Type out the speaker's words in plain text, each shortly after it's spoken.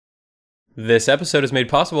This episode is made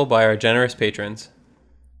possible by our generous patrons.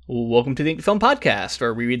 Welcome to the Ink Film Podcast,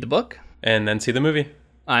 where we read the book. And then see the movie.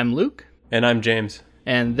 I'm Luke. And I'm James.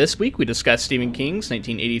 And this week we discuss Stephen King's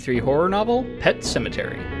 1983 horror novel, Pet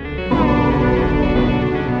Sematary.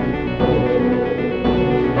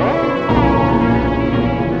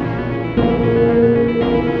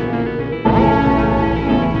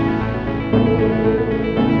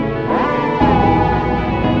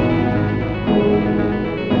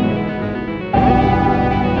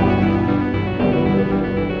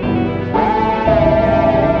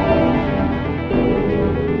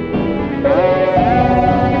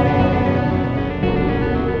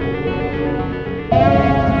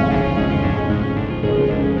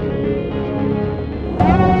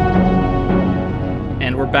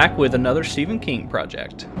 Back with another Stephen King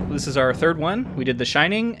project. This is our third one. We did The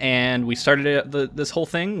Shining, and we started this whole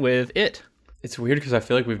thing with It. It's weird because I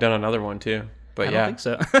feel like we've done another one too. But I don't think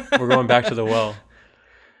so. We're going back to the well.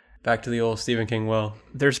 Back to the old Stephen King well.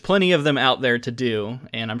 There's plenty of them out there to do,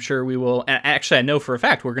 and I'm sure we will. And actually, I know for a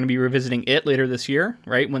fact we're going to be revisiting It later this year,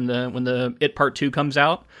 right? When the It Part 2 comes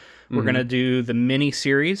out. We're going to do the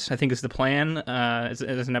mini-series, I think is the plan, as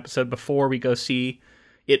an episode before we go see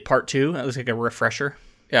It Part 2. That was like a refresher.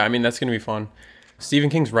 Yeah, I mean, that's going to be fun. Stephen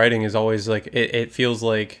King's writing is always like, it feels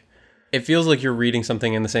like you're reading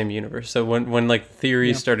something in the same universe. So when like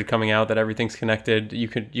theories started coming out that everything's connected, you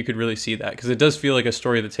could really see that, because it does feel like a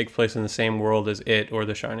story that takes place in the same world as It or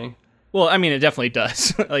The Shining. Well, I mean, it definitely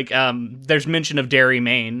does. Like, there's mention of Derry,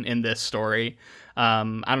 Maine in this story. I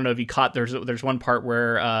don't know if you caught, there's one part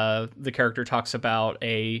where the character talks about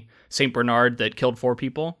a Saint Bernard that killed 4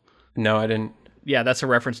 people. No, I didn't. Yeah, that's a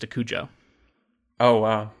reference to Cujo. Oh,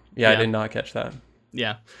 wow. Yeah, I did not catch that.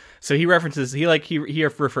 Yeah. So he references, he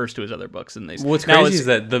refers to his other books in these. What's crazy is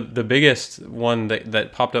that the biggest one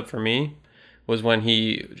that popped up for me was when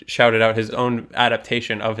he shouted out his own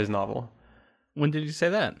adaptation of his novel. When did you say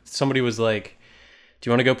that? Somebody was like, "Do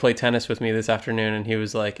you want to go play tennis with me this afternoon?" And he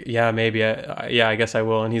was like, "Yeah, maybe. I guess I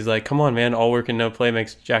will." And he's like, "Come on, man. All work and no play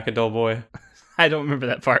makes Jack a dull boy." I don't remember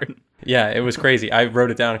that part. Yeah, it was crazy. I wrote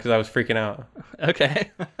it down because I was freaking out. Okay.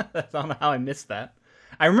 I don't know how I missed that.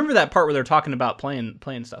 I remember that part where they're talking about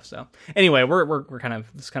playing stuff. So anyway, we're kind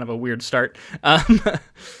of, this is kind of a weird start.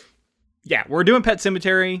 Yeah, we're doing Pet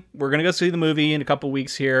Sematary. We're gonna go see the movie in a couple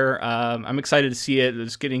weeks here. I'm excited to see it.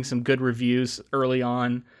 It's getting some good reviews early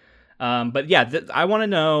on. But yeah, I want to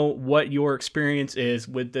know what your experience is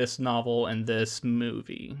with this novel and this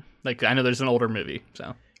movie. Like, I know there's an older movie,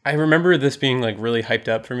 so. I remember this being like really hyped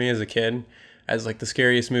up for me as a kid as like the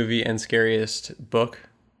scariest movie and scariest book.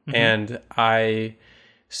 Mm-hmm. And I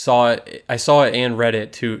saw it and read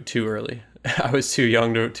it too early. I was too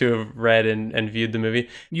young to have read and viewed the movie.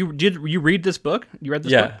 You read this book? You read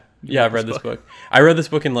this book? Yeah, I've read this book. I read this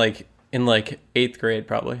book in 8th grade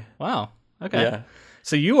probably. Wow. Okay. Yeah.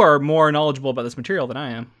 So you are more knowledgeable about this material than I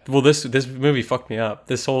am. Well, this movie fucked me up.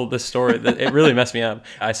 This story, it really messed me up.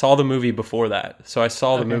 I saw the movie before that. So I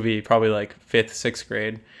saw the movie probably like 5th, 6th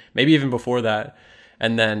grade, maybe even before that.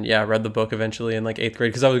 And then, read the book eventually in 8th grade,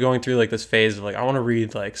 because I was going through this phase of I want to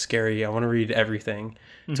read scary. I want to read everything.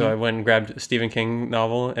 Mm-hmm. So I went and grabbed a Stephen King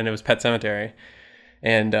novel, and it was Pet Sematary.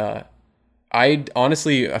 And I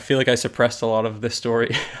feel like I suppressed a lot of this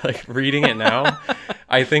story, reading it now.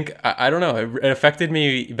 I think, I don't know, it affected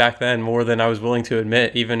me back then more than I was willing to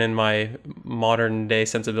admit, even in my modern day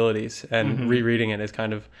sensibilities. And rereading it is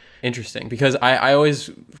kind of interesting, because I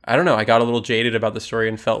don't know, I got a little jaded about the story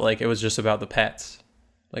and felt like it was just about the pets.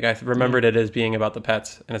 I remembered it as being about the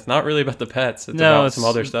pets, and it's not really about the pets. It's about some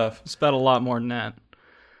other stuff. It's about a lot more than that.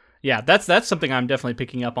 Yeah, that's something I'm definitely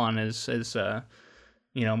picking up on as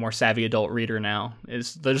more savvy adult reader now.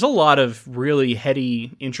 There's a lot of really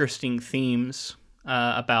heady, interesting themes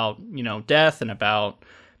about death and about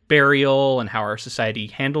burial and how our society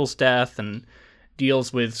handles death and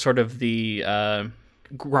deals with sort of the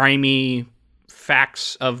grimy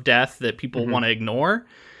facts of death that people want to ignore.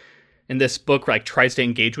 And this book tries to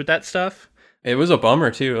engage with that stuff. It was a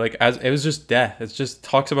bummer too. It was just death. It just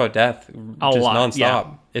talks about death just nonstop. Yeah.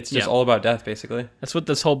 It's just all about death, basically. That's what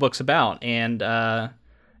this whole book's about. And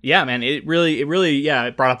yeah, man, it really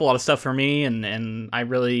it brought up a lot of stuff for me, and I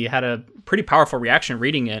really had a pretty powerful reaction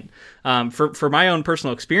reading it. For my own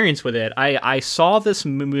personal experience with it, I saw this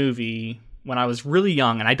movie when I was really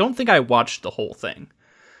young, and I don't think I watched the whole thing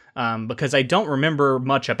because I don't remember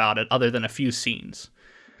much about it other than a few scenes.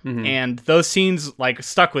 Mm-hmm. And those scenes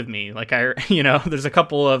stuck with me. There's a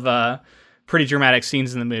couple of pretty dramatic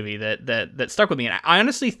scenes in the movie that stuck with me. And I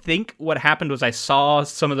honestly think what happened was I saw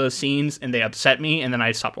some of those scenes and they upset me, and then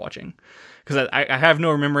I stopped watching because I have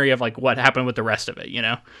no memory of like what happened with the rest of it, you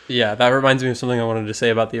know? Yeah, that reminds me of something I wanted to say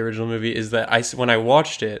about the original movie is that when I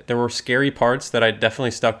watched it, there were scary parts that I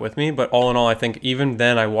definitely stuck with me, but all in all, I think even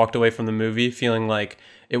then I walked away from the movie feeling like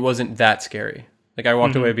it wasn't that scary. Like I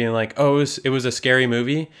walked away being like, oh, it was a scary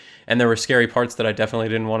movie, and there were scary parts that I definitely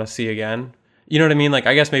didn't want to see again. You know what I mean? Like,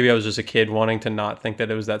 I guess maybe I was just a kid wanting to not think that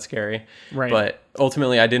it was that scary. Right. But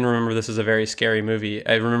ultimately, I didn't remember this as a very scary movie.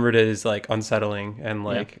 I remembered it as, like, unsettling and,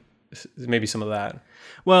 like, maybe some of that.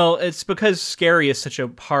 Well, it's because scary is such a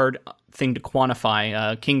hard thing to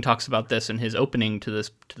quantify. King talks about this in his opening to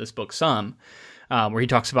this book, Some, where he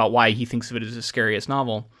talks about why he thinks of it as the scariest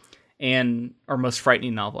novel, or most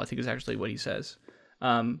frightening novel, I think is actually what he says.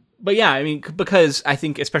 But yeah, I mean, because I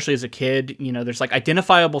think especially as a kid, you know, there's like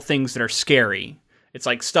identifiable things that are scary. It's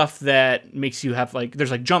like stuff that makes you have like,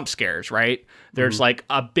 there's like jump scares, right? There's like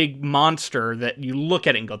a big monster that you look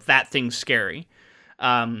at it and go, that thing's scary.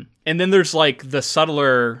 And then there's like the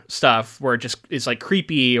subtler stuff where it just is like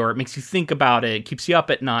creepy or it makes you think about it, keeps you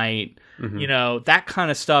up at night. You know, that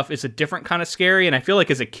kind of stuff is a different kind of scary. And I feel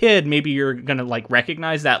like as a kid, maybe you're going to like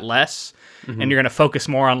recognize that less and you're going to focus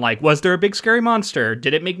more on like, was there a big scary monster?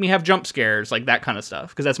 Did it make me have jump scares? Like that kind of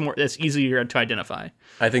stuff. Because that's easier to identify.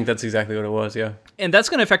 I think that's exactly what it was. Yeah. And that's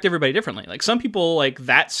going to affect everybody differently. Like some people like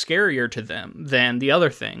that's scarier to them than the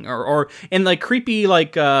other thing and like creepy,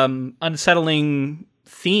 like, unsettling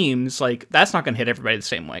themes, like that's not going to hit everybody the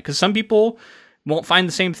same way. Because some people won't find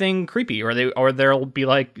the same thing creepy, or they'll be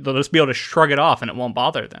like, they'll just be able to shrug it off and it won't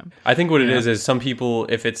bother them. I think what it is some people,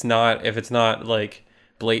 if it's not like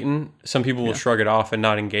blatant, some people will shrug it off and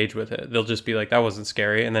not engage with it. They'll just be like, that wasn't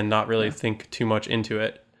scary, and then not really think too much into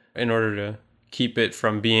it in order to keep it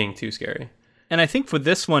from being too scary. And I think for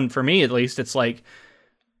this one, for me at least, it's like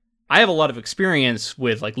I have a lot of experience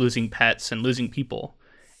with like losing pets and losing people,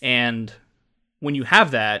 and when you have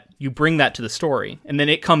that, you bring that to the story, and then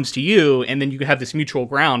it comes to you, and then you have this mutual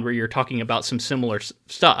ground where you're talking about some similar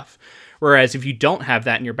stuff. Whereas if you don't have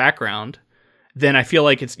that in your background, then I feel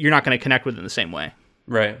like you're not going to connect with it in the same way.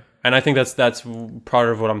 Right. And I think that's part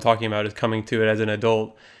of what I'm talking about is coming to it as an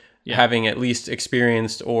adult, having at least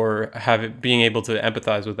experienced or being able to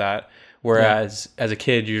empathize with that. Whereas as a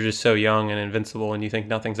kid, you're just so young and invincible, and you think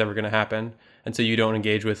nothing's ever going to happen, and so you don't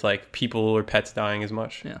engage with like people or pets dying as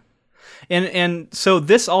much. Yeah. And so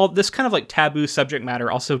this kind of like taboo subject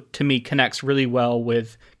matter also to me connects really well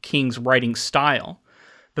with King's writing style,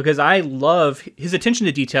 because I love his attention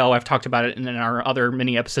to detail. I've talked about it in our other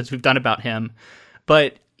mini episodes we've done about him,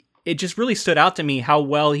 but it just really stood out to me how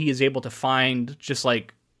well he is able to find just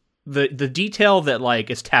like the detail that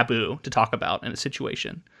like is taboo to talk about in a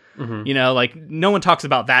situation. You know, like no one talks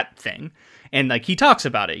about that thing, and like he talks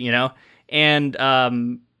about it, you know, and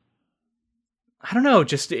I don't know,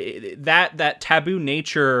 just that taboo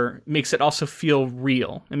nature makes it also feel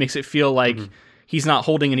real. It makes it feel like he's not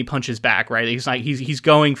holding any punches back, right? He's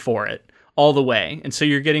going for it all the way, and so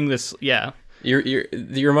you're getting this, You're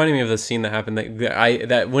reminding me of the scene that happened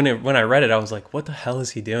that when I read it, I was like, what the hell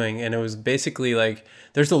is he doing? And it was basically like,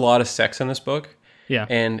 there's a lot of sex in this book,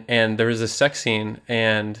 and there was a sex scene,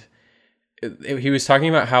 and he was talking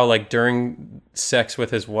about how like during sex with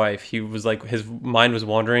his wife, he was like, his mind was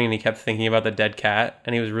wandering and he kept thinking about the dead cat,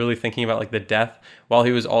 and he was really thinking about like the death while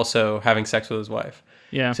he was also having sex with his wife.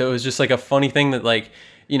 Yeah. So it was just like a funny thing that like,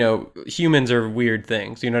 you know, humans are weird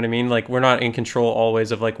things, you know what I mean? Like we're not in control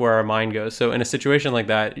always of like where our mind goes. So in a situation like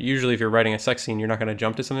that, usually if you're writing a sex scene, you're not going to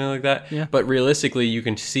jump to something like that. Yeah. But realistically, you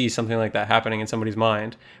can see something like that happening in somebody's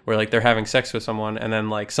mind where like they're having sex with someone and then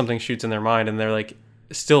like something shoots in their mind and they're like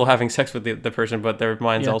still having sex with the person, but their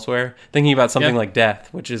mind's elsewhere, thinking about something like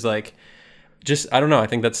death, which is like, just, I don't know. I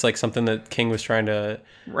think that's like something that King was trying to...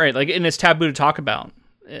 Right. Like, and it's taboo to talk about.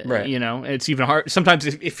 Right. You know, it's even hard. Sometimes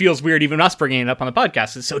it feels weird, even us bringing it up on the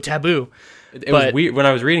podcast. It's so taboo. It was weird. When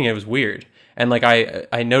I was reading it, it was weird. And like,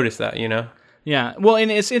 I noticed that, you know? Yeah. Well,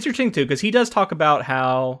 and it's interesting too, because he does talk about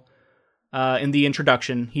how in the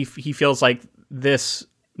introduction, he feels like this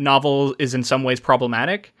novel is in some ways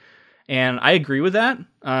problematic. And I agree with that.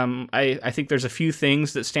 I think there's a few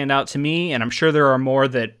things that stand out to me, and I'm sure there are more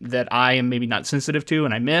that I am maybe not sensitive to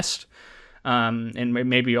and I missed. And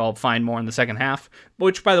maybe I'll find more in the second half.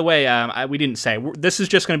 Which, by the way, we didn't say. This is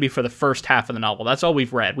just going to be for the first half of the novel. That's all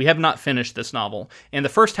we've read. We have not finished this novel. And the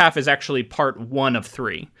first half is actually part 1 of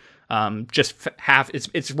 3. Just half.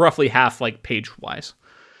 It's roughly half, like, page-wise.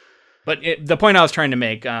 But the point I was trying to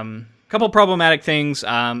make, a couple problematic things.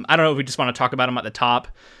 I don't know if we just want to talk about them at the top.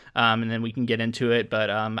 And then we can get into it. But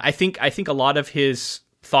I think a lot of his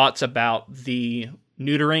thoughts about the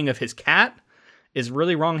neutering of his cat is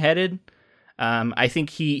really wrong-headed. I think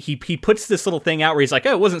he puts this little thing out where he's like,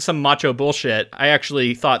 oh, it wasn't some macho bullshit. I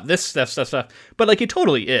actually thought this stuff. But like, it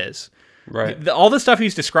totally is. Right. All the stuff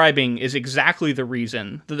he's describing is exactly the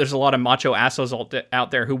reason that there's a lot of macho assholes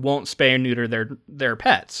out there who won't spay or neuter their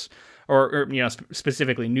pets, or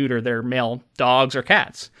specifically neuter their male dogs or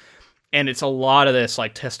cats. And it's a lot of this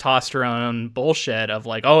like testosterone bullshit of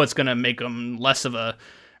like, oh, it's gonna make them less of a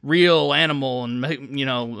real animal, and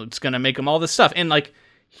it's gonna make them all this stuff. And like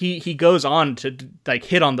he goes on to like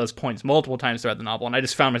hit on those points multiple times throughout the novel, and I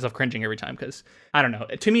just found myself cringing every time because I don't know.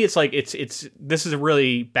 To me, it's like it's this is a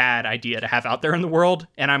really bad idea to have out there in the world,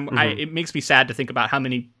 and it makes me sad to think about how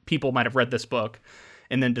many people might have read this book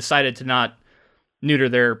and then decided to not neuter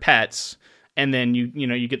their pets. And then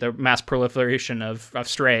you get the mass proliferation of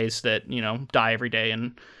strays that die every day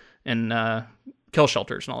and kill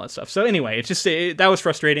shelters and all that stuff. So anyway, it's just that was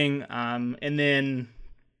frustrating. And then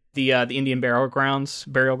the Indian burial grounds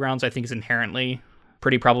I think is inherently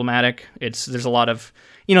pretty problematic. There's a lot of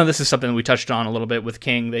this is something that we touched on a little bit with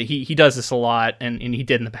King, that he does this a lot, and he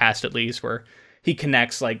did in the past at least, where he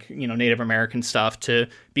connects like Native American stuff to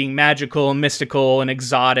being magical and mystical and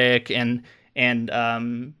exotic and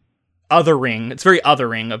othering. It's very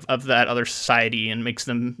othering of that other society, and makes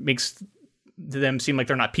them seem like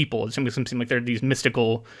they're not people. It makes them seem like they're these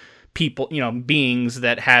mystical people, beings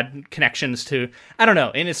that had connections to, I don't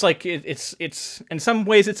know. And it's like it's in some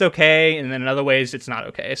ways it's okay, and then in other ways it's not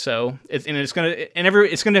okay. So it's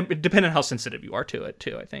gonna depend on how sensitive you are to it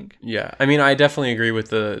too, I think. Yeah, I mean, I definitely agree with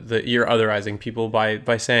the you're otherizing people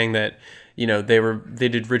by saying that they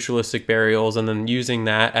did ritualistic burials, and then using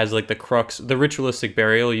that as like the crux, the ritualistic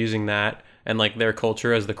burial, using that and like their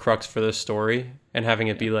culture as the crux for the story, and having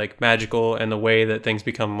it be like magical, and the way that things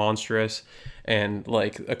become monstrous and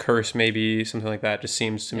like a curse, maybe something like that, just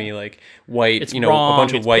seems to me like white, it's wrong, a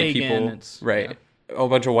bunch of white pagan, people, right? A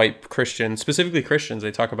bunch of white Christians, specifically Christians,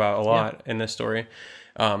 they talk about a lot in this story,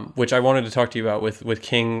 which I wanted to talk to you about with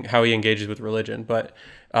King, how he engages with religion, but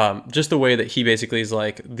just the way that he basically is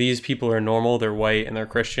like, these people are normal, they're white and they're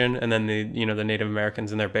Christian, and then the Native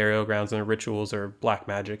Americans and their burial grounds and their rituals are black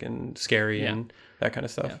magic and scary and that kind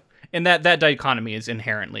of stuff. Yeah. And that dichotomy is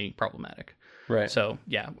inherently problematic. Right. So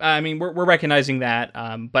yeah, I mean we're recognizing that,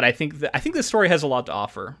 but I think this story has a lot to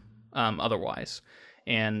offer. Otherwise,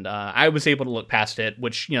 and I was able to look past it,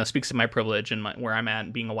 which speaks to my privilege and where I'm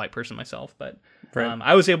at, being a white person myself. But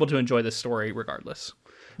I was able to enjoy this story regardless.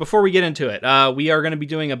 Before we get into it, we are going to be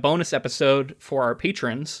doing a bonus episode for our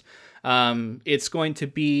patrons. It's going to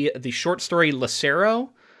be the short story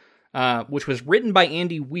Lucero, which was written by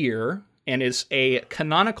Andy Weir and is a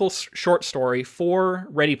canonical short story for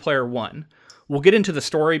Ready Player One. We'll get into the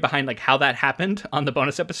story behind like how that happened on the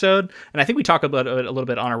bonus episode, and I think we talk about it a little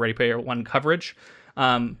bit on our Ready Player One coverage.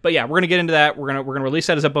 But yeah, we're gonna get into that. We're gonna release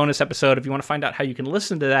that as a bonus episode. If you want to find out how you can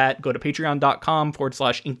listen to that, go to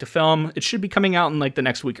patreon.com/ink2film. It should be coming out in like the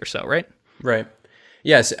next week or so, right? Right.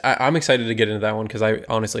 Yes, I'm excited to get into that one because I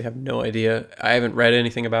honestly have no idea. I haven't read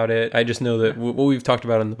anything about it. I just know that what we've talked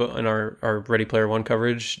about in our Ready Player One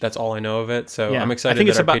coverage, that's all I know of it. So I'm excited. I think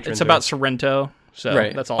it's about Sorrento. So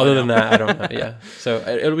right. That's all. Other than that, I don't know. Yeah. So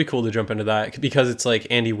it'll be cool to jump into that because it's like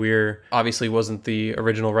Andy Weir obviously wasn't the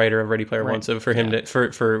original writer of Ready Player One. So for him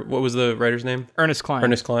to for what was the writer's name? Ernest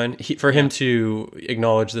Cline. For him to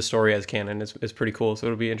acknowledge the story as canon is pretty cool. So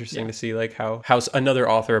it'll be interesting to see like how another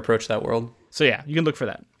author approached that world. So yeah, you can look for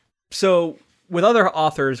that. So with other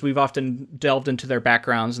authors, we've often delved into their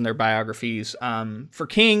backgrounds and their biographies. For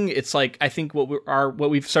King, it's like I think what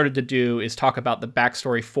we've started to do is talk about the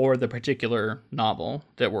backstory for the particular novel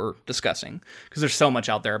that we're discussing, because there's so much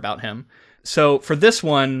out there about him. So for this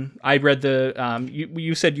one, I read the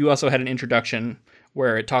you said you also had an introduction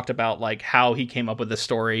where it talked about like how he came up with the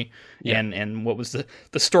story and what was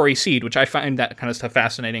the story seed, which I find that kind of stuff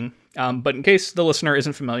fascinating. But in case the listener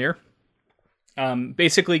isn't familiar,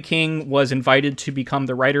 basically King was invited to become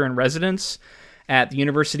the writer in residence at the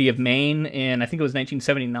University of Maine in, I think it was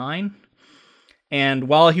 1979. And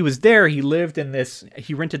while he was there, he rented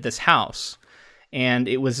this house, and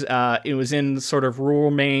it was in sort of rural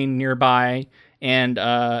Maine nearby, and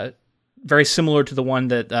very similar to the one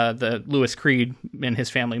that the Louis Creed and his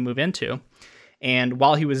family move into. And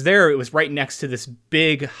while he was there, it was right next to this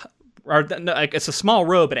big, it's a small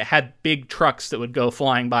road, but it had big trucks that would go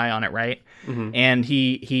flying by on it, right? Mm-hmm. And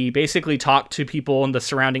he basically talked to people in the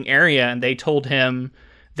surrounding area, and they told him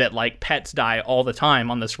that like pets die all the time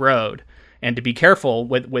on this road, and to be careful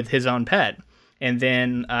with his own pet. And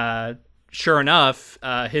then sure enough,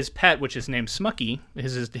 his pet, which is named Smucky,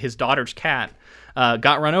 his daughter's cat,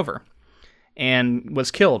 got run over and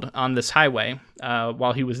was killed on this highway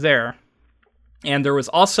while he was there. And there was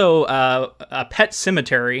also a pet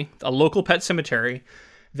cemetery, a local pet cemetery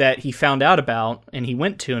that he found out about, and he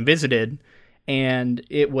went to and visited, and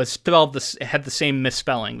it was spelled this. It had the same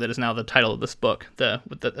misspelling that is now the title of this book,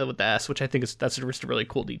 with the S, which I think that's just a really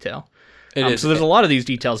cool detail. It is. So there's a lot of these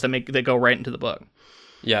details that go right into the book.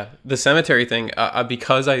 Yeah, the cemetery thing.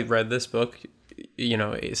 Because I read this book,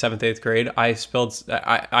 7th, 8th grade,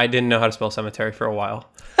 I didn't know how to spell cemetery for a while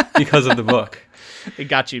because of the book. It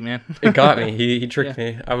got you, man. It got me. He tricked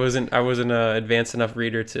me. I wasn't an advanced enough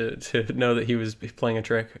reader to know that he was playing a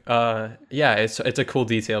trick. It's a cool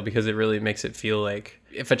detail because it really makes it feel like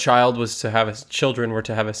if children were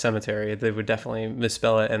to have a cemetery, they would definitely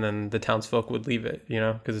misspell it, and then the townsfolk would leave it,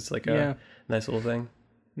 because it's like a nice little thing.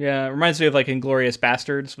 Yeah, it reminds me of like Inglourious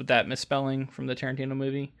Bastards with that misspelling from the Tarantino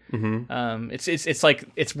movie. Mm-hmm. It's like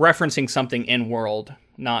it's referencing something in world,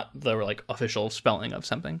 not the like official spelling of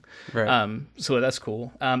something. Right. So that's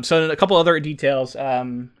cool. So a couple other details.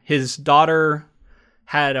 His daughter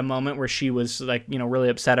had a moment where she was like really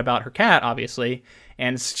upset about her cat, obviously,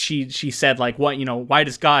 and she said like, what why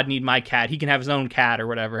does God need my cat? He can have his own cat or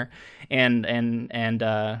whatever. And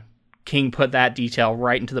King put that detail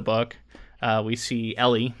right into the book. We see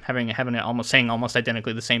Ellie having it saying almost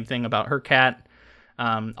identically the same thing about her cat.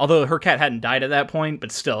 Although her cat hadn't died at that point,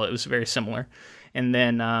 but still it was very similar. And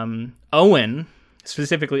then Owen,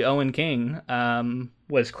 specifically Owen King,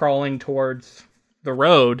 was crawling towards the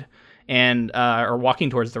road or walking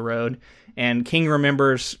towards the road, and King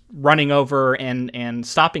remembers running over and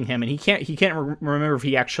stopping him, and he can't remember if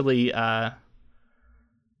he actually what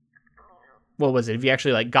was it? If he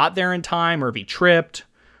actually like got there in time, or if he tripped,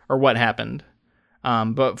 or what happened.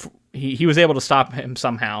 But he was able to stop him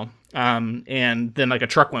somehow. And then like a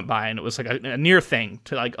truck went by, and it was like a near thing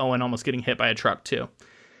to like Owen almost getting hit by a truck too.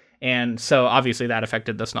 And so obviously that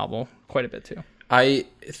affected this novel quite a bit too. I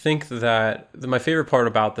think that my favorite part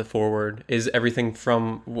about the foreword is everything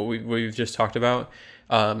from what we've just talked about.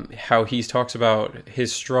 How he talks about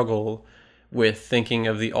his struggle with thinking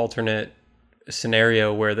of the alternate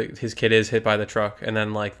scenario where his kid is hit by the truck, and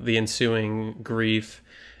then like the ensuing grief,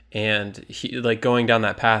 and he like going down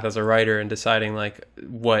that path as a writer and deciding like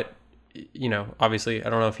what, obviously I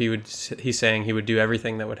don't know if he's saying he would do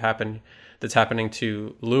everything that's happening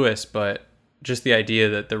to Lewis, but just the idea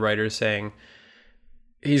that the writer is saying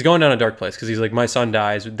he's going down a dark place because he's like, my son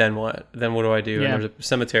dies, then what do I do? Yeah. And there's a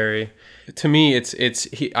cemetery. To me,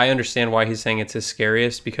 I understand why he's saying it's his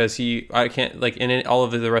scariest, because I can't, like, in all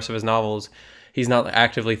of the rest of his novels, he's not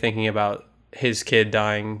actively thinking about his kid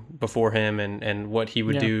dying before him and what he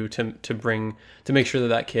would do to make sure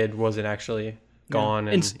that kid wasn't actually gone.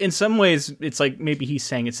 Yeah. And in some ways, it's like maybe he's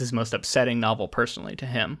saying it's his most upsetting novel personally to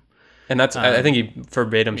him. And that's, I think he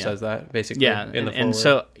verbatim says that, basically. Yeah, in the foreword. And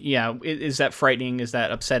so, is that frightening? Is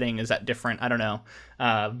that upsetting? Is that different? I don't know.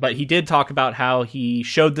 But he did talk about how he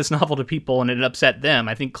showed this novel to people and it upset them,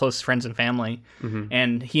 I think close friends and family. Mm-hmm.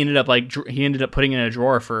 And he ended up putting it in a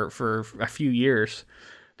drawer for a few years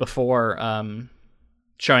before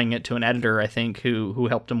showing it to an editor, I think, who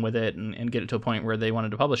helped him with it and get it to a point where they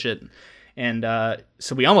wanted to publish it. And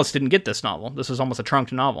so we almost didn't get this novel. This was almost a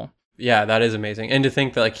trunked novel. Yeah, that is amazing. And to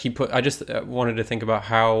think that like I just wanted to think about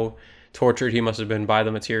how tortured he must have been by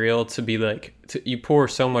the material to be like, you pour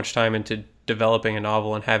so much time into developing a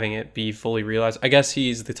novel and having it be fully realized. I guess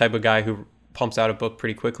he's the type of guy who pumps out a book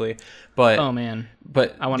pretty quickly, but oh man,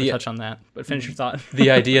 but I want to touch on that, but finish your thought.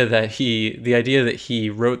 the idea that he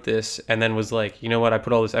wrote this and then was like, you know what, I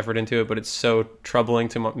put all this effort into it, but it's so troubling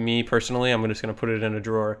to me personally, I'm just going to put it in a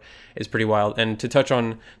drawer, is pretty wild. And to touch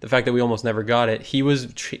on the fact that we almost never got it, he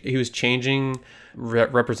was changing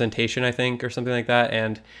representation, I think, or something like that,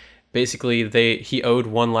 and basically he owed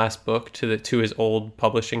one last book to his old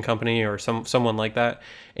publishing company or someone like that,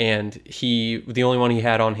 and the only one he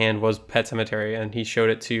had on hand was Pet Sematary, and he showed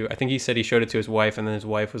it to, I think he said he showed it to his wife, and then his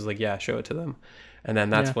wife was like, yeah, show it to them. And then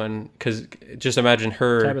that's when, because just imagine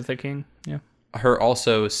her, Tabitha King, her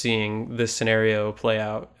also seeing this scenario play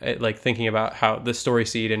out, like thinking about how the story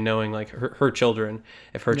seed and knowing like her children,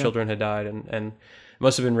 if her children had died, and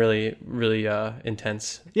must have been really, really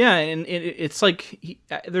intense. Yeah, and it's like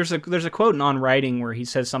there's a quote in On Writing where he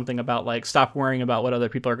says something about like, stop worrying about what other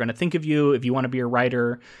people are going to think of you. If you want to be a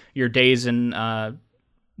writer, your days in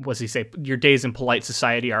what's he say? Your days in polite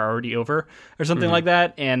society are already over, or something like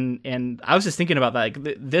that. And I was just thinking about that.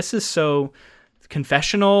 Like this is so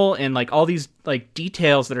confessional, and like all these like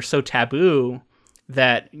details that are so taboo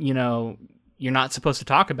that you're not supposed to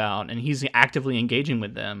talk about, and he's actively engaging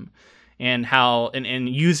with them. And how and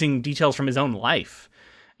using details from his own life,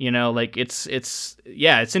 like it's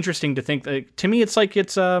interesting to think. Like, to me, it's like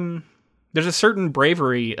it's there's a certain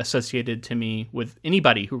bravery associated to me with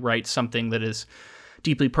anybody who writes something that is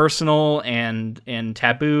deeply personal and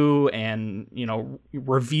taboo and, you know,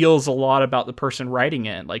 reveals a lot about the person writing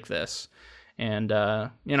it like this. And,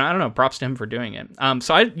 you know, I don't know, props to him for doing it.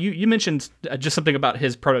 So you mentioned just something about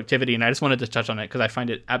his productivity, and I just wanted to touch on it because I find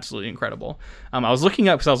it absolutely incredible. I was looking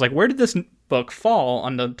up because I was like, where did this book fall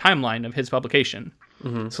on the timeline of his publication?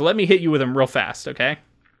 Mm-hmm. So let me hit you with them real fast, okay?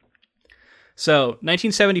 So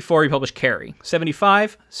 1974, he published Carrie.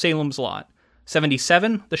 75, Salem's Lot.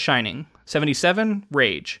 77, The Shining. 77,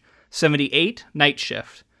 Rage. 78, Night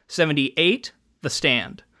Shift. 78, The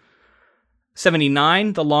Stand.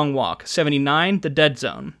 79, The Long Walk. 79, The Dead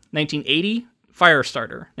Zone. 1980,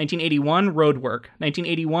 Firestarter. 1981, Roadwork.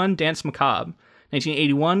 1981, Dance Macabre.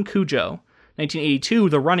 1981, Cujo. 1982,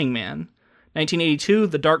 The Running Man. 1982,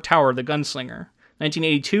 The Dark Tower, The Gunslinger.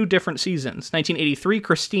 1982, Different Seasons. 1983,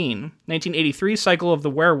 Christine. 1983, Cycle of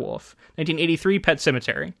the Werewolf. 1983, Pet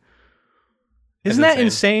Cemetery. Isn't that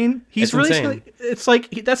insane? He's really insane. It's like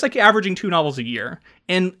that's like averaging 2 novels a year,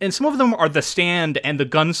 and some of them are The Stand and The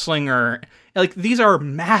Gunslinger. Like, these are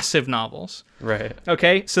massive novels. Right.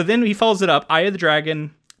 Okay. So then he follows it up: Eye of the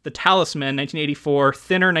Dragon, The Talisman, 1984,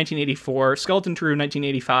 Thinner, 1984, Skeleton Crew,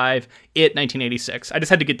 1985, It, 1986. I just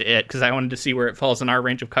had to get to It because I wanted to see where it falls in our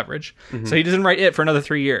range of coverage. Mm-hmm. So he doesn't write It for another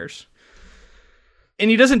 3 years. And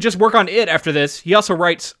he doesn't just work on It after this. He also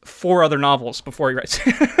writes 4 other novels before he writes.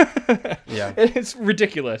 Yeah. It's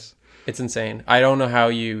ridiculous. It's insane. I don't know how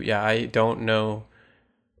I don't know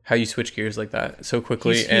how you switch gears like that so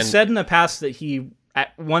quickly. He said in the past that he,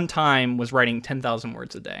 at one time, was writing 10,000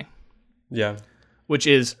 words a day. Yeah. Which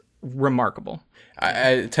is remarkable.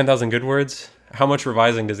 10,000 good words? How much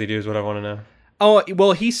revising does he do is what I want to know. Oh,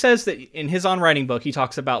 well, he says that in his On Writing book, he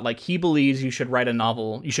talks about, like, he believes you should write a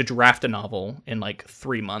novel, you should draft a novel in, like,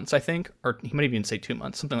 3 months, I think. Or he might even say 2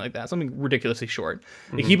 months, something like that. Something ridiculously short.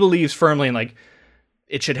 Mm-hmm. Like, he believes firmly in, like,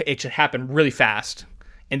 it should happen really fast.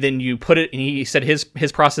 And then you put it, and he said his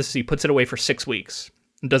process is he puts it away for 6 weeks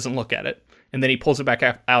and doesn't look at it. And then he pulls it back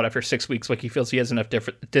out after 6 weeks, like he feels he has enough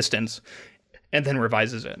distance, and then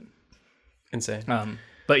revises it. Insane.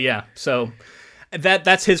 But yeah, so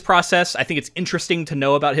that's his process. I think it's interesting to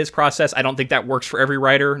know about his process. I don't think that works for every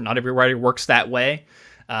writer. Not every writer works that way.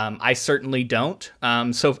 I certainly don't.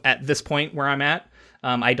 So at this point where I'm at,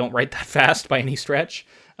 I don't write that fast by any stretch.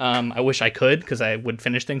 I wish I could, because I would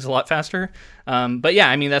finish things a lot faster. But yeah,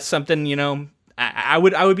 I mean, that's something, you know, I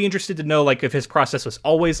would be interested to know, like, if his process was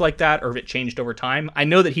always like that or if it changed over time. I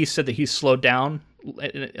know that he said that he's slowed down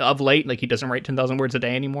of late, like he doesn't write 10,000 words a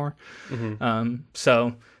day anymore. Mm-hmm.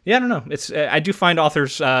 So yeah, I don't know. It's I do find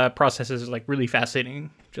authors' processes like really fascinating,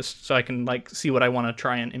 just so I can like see what I want to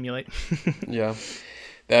try and emulate. Yeah,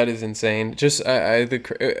 that is insane. Just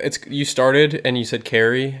you started and you said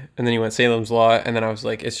Carrie, and then you went Salem's Lot, and then I was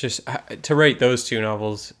like, it's just to write those 2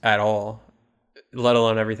 novels at all, let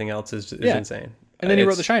alone everything else, is insane. And then he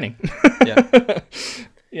wrote The Shining. Yeah,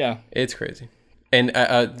 yeah, it's crazy. And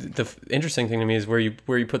the interesting thing to me is where you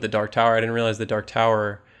put The Dark Tower. I didn't realize The Dark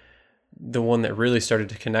Tower, the one that really started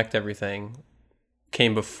to connect everything,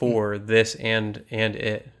 came before this and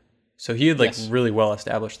It. So he had really well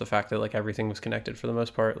established the fact that like everything was connected for the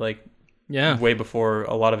most part, like way before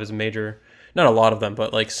a lot of his major, not a lot of them,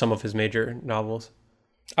 but like some of his major novels.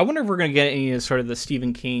 I wonder if we're going to get any of sort of the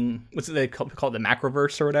Stephen King, what's it they call it, the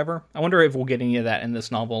Macroverse or whatever. I wonder if we'll get any of that in this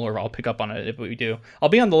novel, or I'll pick up on it if we do. I'll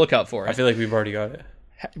be on the lookout for it. I feel like we've already got it.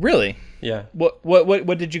 Really? Yeah.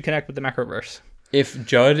 What did you connect with the Macroverse? If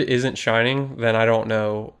Judd isn't shining, then I don't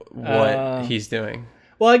know what he's doing.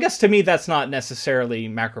 Well, I guess to me that's not necessarily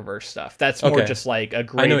Macroverse stuff. That's more just like a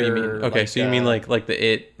greater. I know what you mean. Okay, like, so you mean like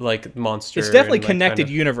the It, like monster. It's definitely connected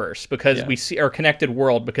universe because we see, or connected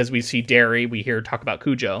world because we see Derry, we hear talk about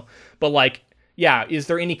Cujo, but like, yeah, is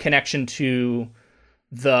there any connection to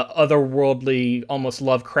the otherworldly, almost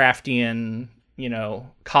Lovecraftian, you know,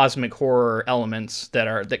 cosmic horror elements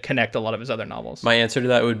that connect a lot of his other novels? My answer to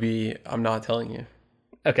that would be, I'm not telling you.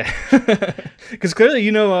 Okay. Because clearly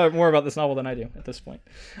you know more about this novel than I do at this point.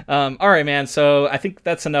 All right, man. So I think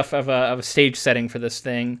that's enough of a stage setting for this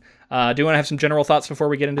thing. Do you want to have some general thoughts before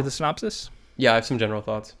we get into the synopsis? Yeah, I have some general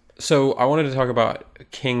thoughts. So I wanted to talk about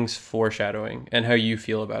King's foreshadowing and how you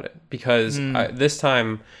feel about it. Because this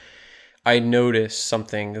time I noticed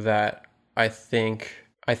something that I think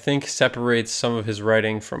separates some of his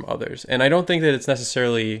writing from others. And I don't think that it's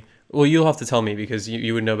necessarily... Well, you'll have to tell me because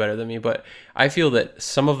you would know better than me, but I feel that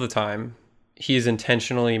some of the time he is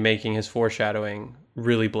intentionally making his foreshadowing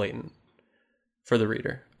really blatant for the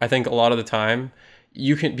reader. I think a lot of the time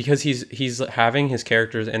you can, because he's having his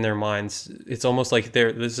characters in their minds. It's almost like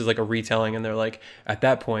this is like a retelling, and they're like, at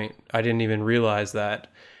that point, I didn't even realize that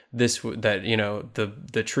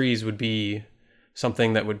the trees would be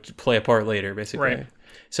something that would play a part later, basically. Right.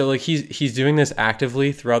 So like he's doing this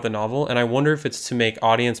actively throughout the novel, and I wonder if it's to make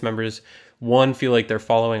audience members, one, feel like they're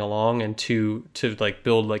following along, and two, to like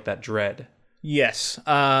build like that dread. Yes,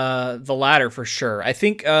 the latter for sure. I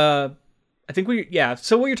think so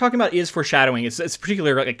what you're talking about is foreshadowing. It's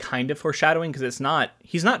particularly like a kind of foreshadowing, because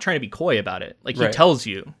he's not trying to be coy about it. Like, he tells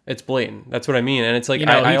you. It's blatant. That's what I mean. And it's like, he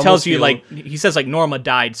tells you, like, he says like Norma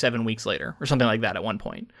died 7 weeks later or something like that at one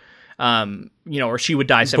point. Or she would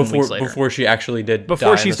die 7 weeks later. Before she actually did.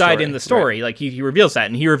 Before she's died in the story. Right. Like, he reveals that,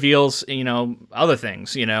 and he reveals, other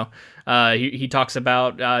things, he talks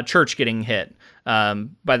about church getting hit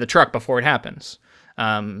by the truck before it happens.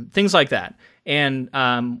 Things like that. And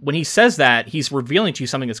when he says that, he's revealing to you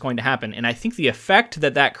something that's going to happen. And I think the effect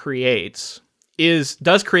that creates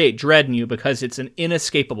does create dread in you, because it's an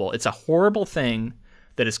inescapable, it's a horrible thing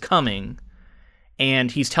that is coming.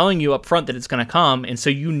 And he's telling you up front that it's going to come. And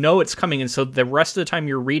so it's coming. And so the rest of the time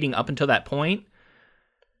you're reading up until that point,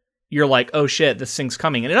 you're like, oh shit, this thing's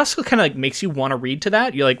coming. And it also kind of like makes you want to read to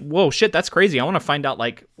that. You're like, whoa, shit, that's crazy. I want to find out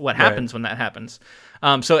like what happens when that happens.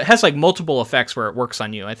 So it has like multiple effects where it works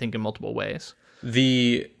on you, I think, in multiple ways.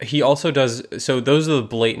 He also does, so those are the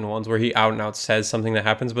blatant ones where he out and out says something that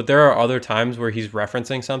happens, but there are other times where he's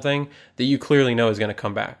referencing something that you clearly know is going to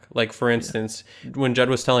come back. Like, for instance, when Jed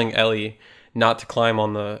was telling Ellie not to climb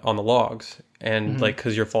on the logs, and like,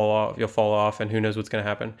 because you'll fall off and who knows what's going to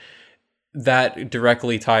happen. That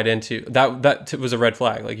directly tied into that was a red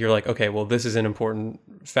flag. Like, you're like, okay, well, this is an important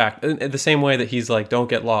fact. In the same way that he's like, don't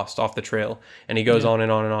get lost off the trail, and he goes on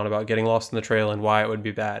and on and on about getting lost in the trail and why it would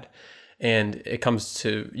be bad. And you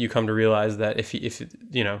come to realize that if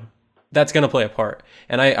that's going to play a part.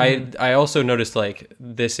 And I also noticed like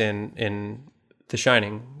this in The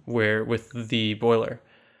Shining, where with the boiler,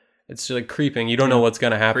 it's like creeping. You don't know what's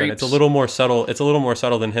going to happen. Creeps. It's a little more subtle. It's a little more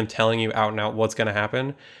subtle than him telling you out and out what's going to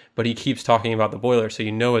happen. But he keeps talking about the boiler, so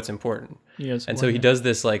you know it's important. Yes. And so he does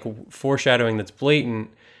this like foreshadowing that's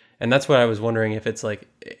blatant. And that's what I was wondering, if it's like,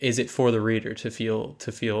 is it for the reader to feel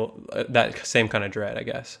that same kind of dread, I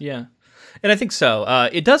guess. Yeah. And I think so.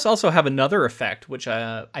 It does also have another effect, which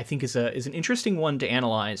I think is an interesting one to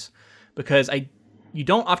analyze, because you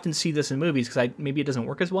don't often see this in movies, because maybe it doesn't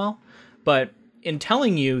work as well. But in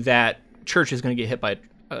telling you that Church is going to get hit by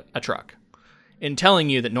a truck, in telling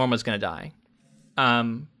you that Norma's going to die,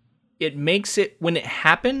 it makes it, when it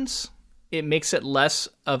happens, it makes it less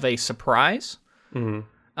of a surprise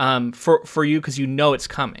for you, because you know it's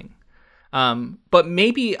coming. But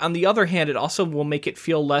maybe on the other hand, it also will make it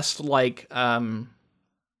feel less like a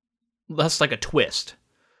twist,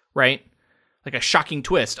 right? Like a shocking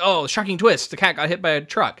twist. Oh, shocking twist! The cat got hit by a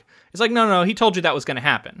truck. It's like, no, he told you that was going to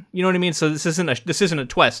happen. You know what I mean? So this isn't a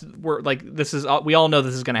twist. We're like, we all know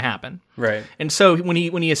this is going to happen, right? And so when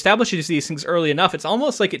he establishes these things early enough, it's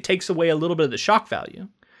almost like it takes away a little bit of the shock value.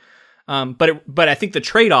 But I think the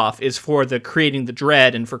trade-off is for the creating the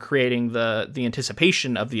dread and for creating the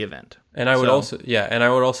anticipation of the event. And I would also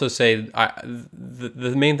say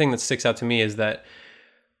the main thing that sticks out to me is that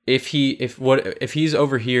if he's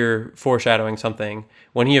over here foreshadowing something,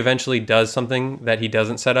 when he eventually does something that he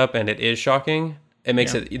doesn't set up and it is shocking, it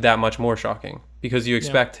makes it that much more shocking, because you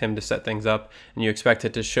expect him to set things up and you expect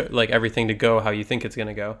it to show, like, everything to go how you think it's going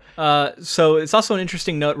to go. So it's also an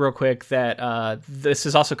interesting note real quick that this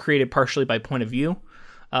is also created partially by point of view.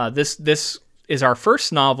 This is our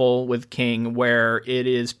first novel with King where it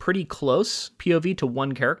is pretty close POV to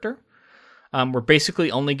one character. We're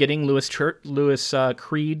basically only getting Lewis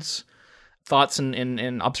Creed's thoughts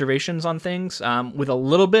and observations on things, with a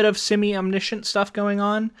little bit of semi-omniscient stuff going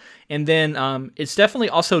on. And then it's definitely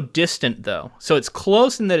also distant, though. So it's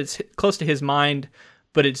close in that it's close to his mind,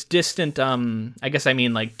 but it's distant, I guess I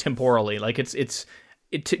mean like temporally. Like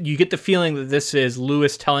you get the feeling that this is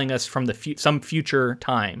Lewis telling us from some future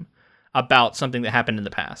time about something that happened in the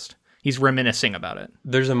past. He's reminiscing about it.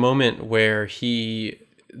 There's a moment where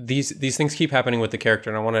these things keep happening with the character,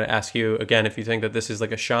 and I wanted to ask you again if you think that this is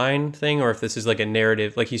like a Shine thing, or if this is like a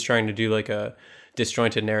narrative, like he's trying to do like a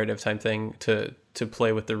disjointed narrative type thing to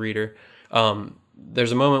play with the reader.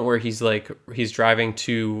 There's a moment where he's driving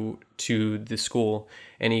to the school,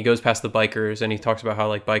 and he goes past the bikers, and he talks about how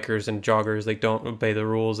like bikers and joggers like don't obey the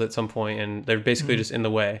rules at some point, and they're basically just in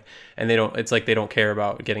the way, and they don't care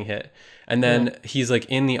about getting hit. And then he's like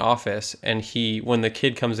in the office, and when the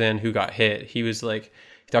kid comes in who got hit, he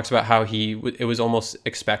talks about how it was almost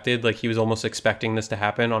expected, like he was almost expecting this to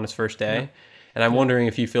happen on his first day. And I'm wondering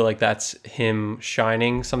if you feel like that's him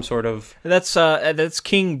shining some sort of... That's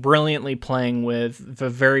King brilliantly playing with the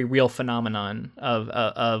very real phenomenon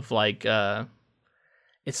of like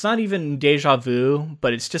it's not even deja vu,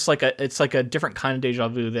 but it's just like a different kind of deja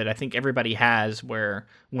vu that I think everybody has, where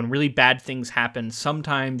when really bad things happen,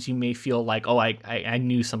 sometimes you may feel like, oh, I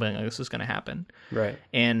knew something like this was going to happen. Right.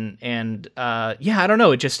 And yeah, I don't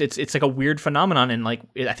know. It's like a weird phenomenon, and like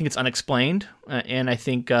I think it's unexplained, and I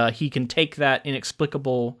think he can take that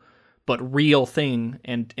inexplicable but real thing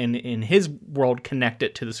and in his world connect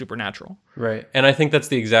it to the supernatural. Right. And I think that's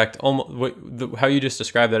the exact how you just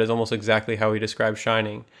described that is almost exactly how we describe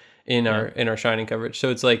Shining in our Shining coverage. So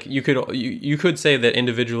it's like you could say that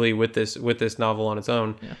individually with this novel on its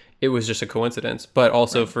own, it was just a coincidence, but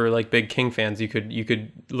also for like big King fans, you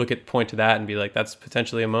could point to that and be like, that's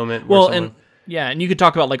potentially a moment where and you could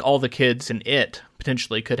talk about like all the kids in It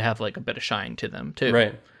potentially could have like a bit of shine to them too.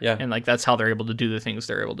 Right. Yeah. And like that's how they're able to do the things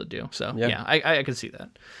they're able to do. So I can see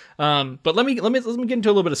that. But let me get into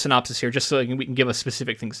a little bit of synopsis here, just so we can give us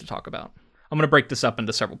specific things to talk about. I'm going to break this up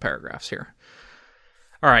into several paragraphs here.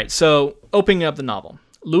 All right. So opening up the novel,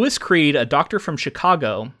 Louis Creed, a doctor from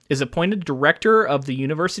Chicago, is appointed director of the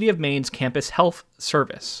University of Maine's campus health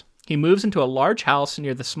service. He moves into a large house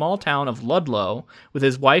near the small town of Ludlow with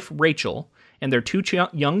his wife Rachel and their two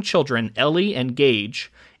young children, Ellie and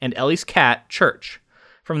Gage, and Ellie's cat, Church.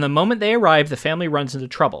 From the moment they arrive, the family runs into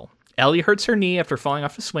trouble. Ellie hurts her knee after falling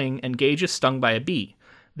off a swing, and Gage is stung by a bee.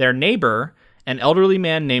 Their neighbor, an elderly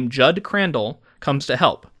man named Judd Crandall, comes to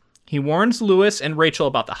help. He warns Louis and Rachel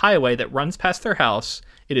about the highway that runs past their house.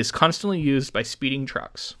 It is constantly used by speeding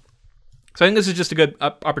trucks. So I think this is just a good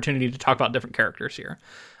opportunity to talk about different characters here.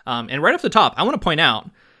 And right off the top, I want to point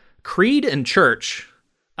out Creed and Church...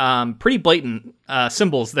 pretty blatant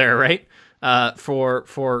symbols there, right?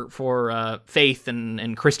 For faith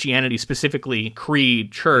and Christianity, specifically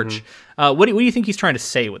Creed, Church. Mm-hmm. What do you think he's trying to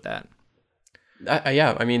say with that?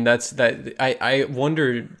 I mean, I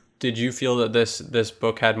wonder, did you feel that this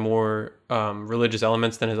book had more religious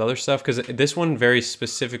elements than his other stuff? Because this one very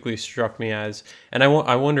specifically struck me as, and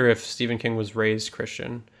I wonder if Stephen King was raised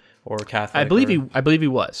Christian or Catholic. I believe he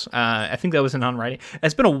was. I think that was in On Writing.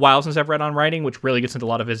 It's been a while since I've read On Writing, which really gets into a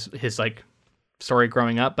lot of his like story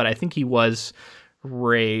growing up. But I think he was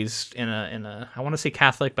raised in a I want to say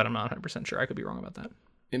Catholic, but I'm not 100% sure. I could be wrong about that.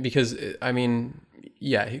 Because I mean,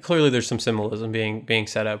 yeah, clearly there's some symbolism being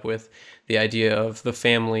set up with the idea of the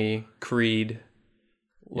family creed,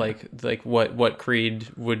 like what creed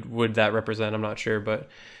would that represent? I'm not sure, but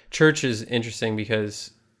church is interesting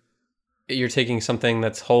because you're taking something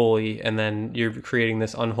that's holy and then you're creating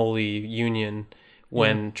this unholy union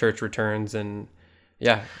when church returns, and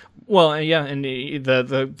and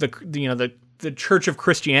the Church of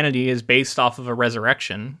Christianity is based off of a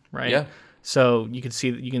resurrection, right? Yeah. So you can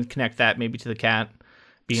see that you can connect that maybe to the cat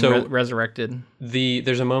being resurrected.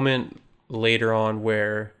 There's a moment later on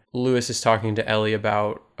where Louis is talking to Ellie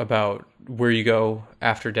about where you go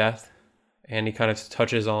after death, and he kind of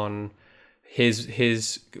touches on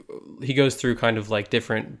he goes through kind of like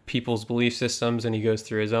different people's belief systems, and he goes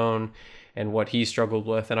through his own and what he struggled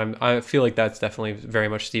with. And I feel like that's definitely very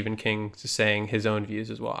much Stephen King saying his own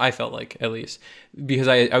views as well. I felt like, at least, because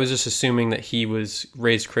I was just assuming that he was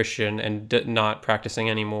raised Christian and not practicing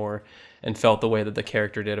anymore, and felt the way that the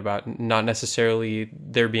character did about not necessarily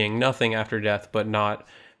there being nothing after death, but not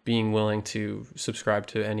being willing to subscribe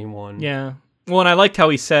to anyone. Yeah. Well, and I liked how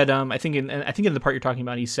he said, I think in the part you're talking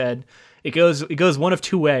about, he said, it goes one of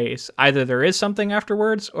two ways. Either there is something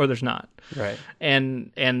afterwards, or there's not. Right.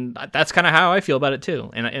 And that's kind of how I feel about it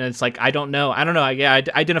too. And it's like, I don't know. I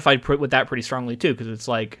identified with that pretty strongly too, because it's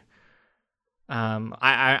like,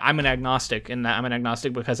 I'm an agnostic, and I'm an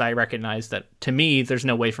agnostic because I recognize that to me, there's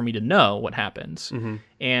no way for me to know what happens. Mm-hmm.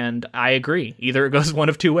 And I agree. Either it goes one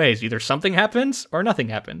of two ways. Either something happens or nothing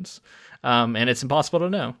happens. And it's impossible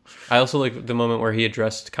to know. I also like the moment where he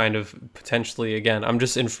addressed kind of potentially, again, I'm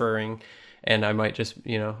just inferring, and I might just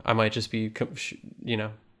be,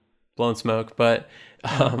 blown smoke, but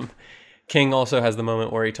King also has the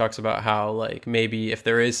moment where he talks about how, like, maybe if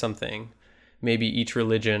there is something, maybe each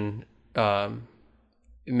religion,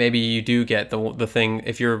 maybe you do get the thing,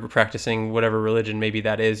 if you're practicing whatever religion, maybe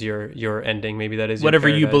that is your ending, maybe that is whatever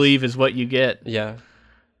you believe is what you get. Yeah.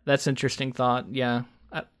 That's interesting thought. Yeah.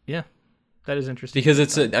 Yeah. That is interesting.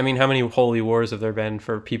 Because how many holy wars have there been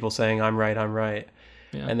for people saying, I'm right.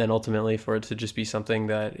 Yeah. And then ultimately for it to just be something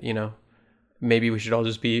that, maybe we should all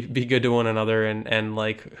just be good to one another, and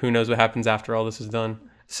like, who knows what happens after all this is done.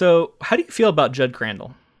 So how do you feel about Judd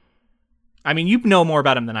Crandall? I mean, you know more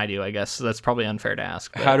about him than I do, I guess, so that's probably unfair to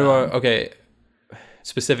ask. But, okay.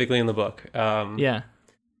 specifically in the book. Yeah.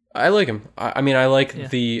 I like him. I mean, I like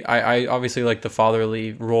Yeah. I obviously like the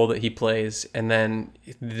fatherly role that he plays, and then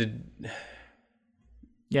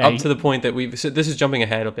Yeah. up to the point that so this is jumping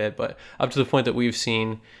ahead a bit, but up to the point that we've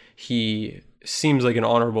seen, he seems like an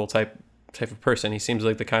honorable type of person. He seems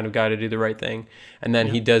like the kind of guy to do the right thing, and then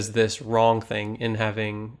he does this wrong thing in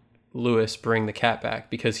having Lewis bring the cat back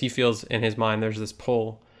because he feels in his mind there's this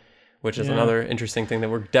pull, which is another interesting thing that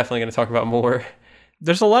we're definitely going to talk about more.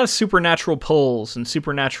 There's a lot of supernatural pulls and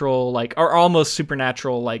supernatural, like, or almost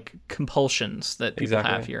supernatural, like, compulsions that people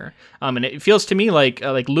have here. And it feels to me like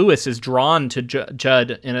Lewis is drawn to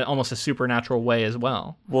Judd in almost a supernatural way as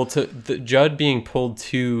well. Well, Judd being pulled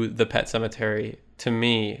to the pet cemetery, to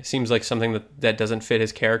me, seems like something that doesn't fit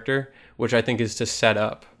his character, which I think is to set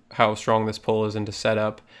up how strong this pull is and to set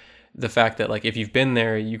up the fact that, like, if you've been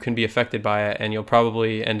there, you can be affected by it, and you'll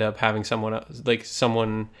probably end up having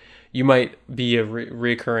someone you might be a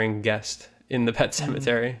recurring guest in the pet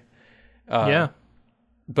cemetery. Yeah.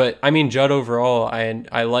 But I mean, Judd overall,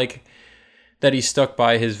 I like that he stuck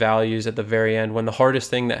by his values at the very end. When the hardest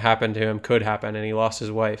thing that happened to him could happen and he lost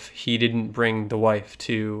his wife, he didn't bring the wife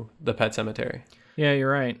to the pet cemetery. Yeah, you're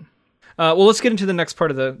right. Well, let's get into the next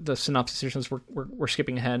part of the synopsis since we're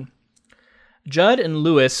skipping ahead. Judd and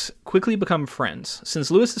Lewis quickly become friends.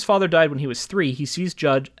 Since Lewis's father died when he was 3, he sees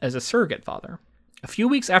Judd as a surrogate father. A few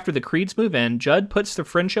weeks after the Creeds move in, Judd puts the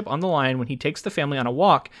friendship on the line when he takes the family on a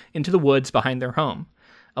walk into the woods behind their home.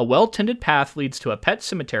 A well-tended path leads to a pet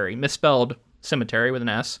cemetery, misspelled cemetery with an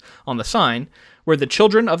S, on the sign, where the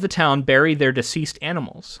children of the town bury their deceased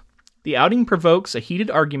animals. The outing provokes a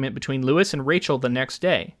heated argument between Lewis and Rachel the next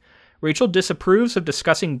day. Rachel disapproves of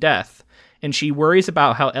discussing death, and she worries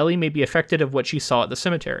about how Ellie may be affected of what she saw at the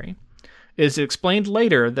cemetery. It is explained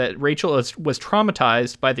later that Rachel was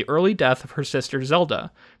traumatized by the early death of her sister Zelda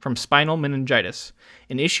from spinal meningitis,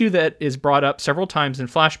 an issue that is brought up several times in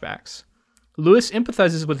flashbacks. Lewis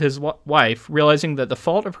empathizes with his wife, realizing that the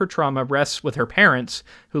fault of her trauma rests with her parents,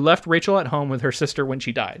 who left Rachel at home with her sister when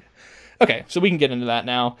she died. Okay, so we can get into that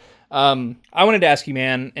now. I wanted to ask you,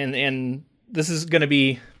 man, and this is going to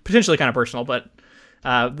be potentially kind of personal, but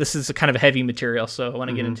this is a kind of heavy material, so I want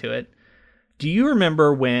to get into it. Do you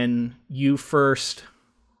remember when you first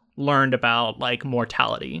learned about, like,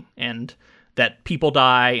 mortality and that people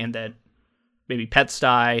die and that maybe pets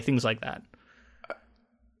die, things like that?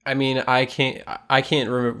 I mean, I can't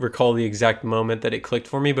recall the exact moment that it clicked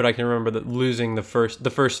for me, but I can remember that losing the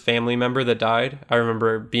first family member that died. I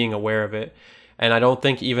remember being aware of it, and I don't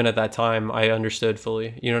think even at that time I understood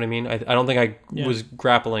fully. You know what I mean? I don't think I was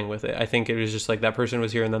grappling with it. I think it was just like that person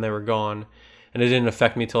was here and then they were gone. And it didn't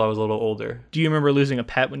affect me till I was a little older. Do you remember losing a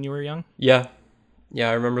pet when you were young? Yeah. Yeah,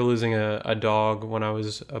 I remember losing a dog when I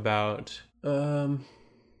was about... I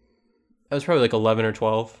was probably like 11 or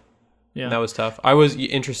 12. Yeah. And that was tough.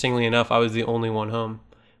 Interestingly enough, I was the only one home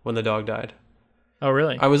when the dog died. Oh,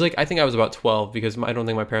 really? I think I was about 12 because I don't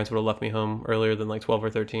think my parents would have left me home earlier than like 12 or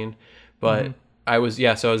 13. But I was the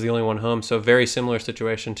only one home. So very similar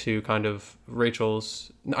situation to kind of Rachel's.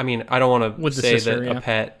 I mean, I don't want to say sister, that a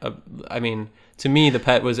pet, I mean... To me, the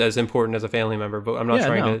pet was as important as a family member, but I'm not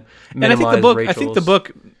trying to minimize Rachel's. I think the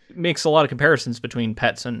book makes a lot of comparisons between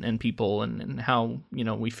pets and people and how, you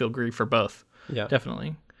know, we feel grief for both. Yeah,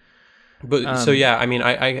 definitely. But so yeah, I mean,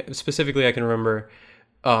 I specifically I can remember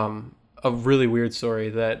a really weird story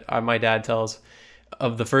that my dad tells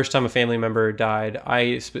of the first time a family member died.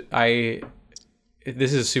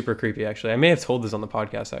 This is super creepy, actually. I may have told this on the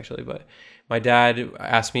podcast, actually, but my dad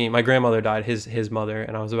asked me. My grandmother died, his mother,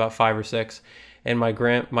 and I was about 5 or 6. And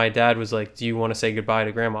my dad was like, "Do you want to say goodbye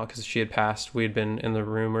to Grandma?" Because she had passed. We had been in the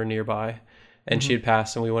room or nearby, and she had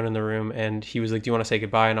passed. And we went in the room, and he was like, "Do you want to say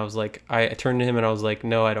goodbye?" And I was like, I turned to him and I was like,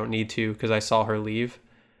 "No, I don't need to," because I saw her leave.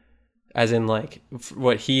 As in, like,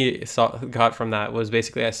 what he got from that was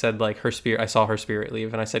basically I said, like, her spirit. I saw her spirit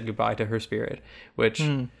leave, and I said goodbye to her spirit, which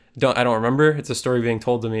I don't remember. It's a story being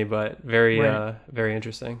told to me, but very very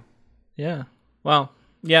interesting. Yeah. Wow.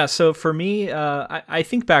 Yeah, so for me, I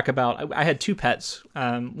think back about I had 2 pets.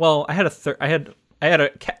 Well, I had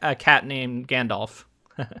a cat named Gandalf,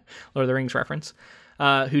 Lord of the Rings reference,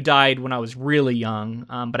 who died when I was really young.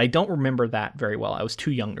 But I don't remember that very well. I was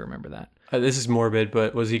too young to remember that. This is morbid,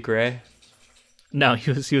 but was he gray? No,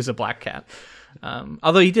 he was a black cat.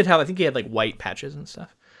 Although he did have, I think he had like white patches and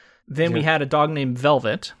stuff. Then we had a dog named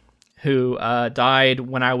Velvet, who died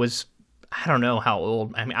when I was, I don't know how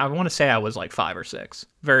old. I mean, I want to say I was like 5 or 6,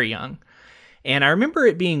 very young. And I remember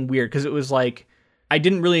it being weird because it was like, I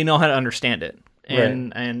didn't really know how to understand it.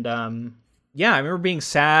 Yeah, I remember being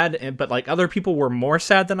sad, but like other people were more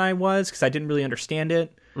sad than I was because I didn't really understand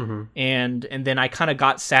it. and then I kind of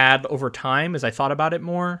got sad over time as I thought about it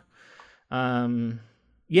more. In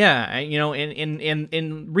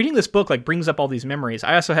reading this book, like, brings up all these memories.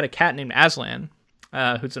 I also had a cat named Aslan,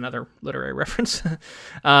 who's another literary reference.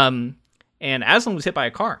 And Aslan was hit by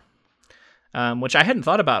a car, which I hadn't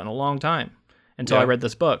thought about in a long time until I read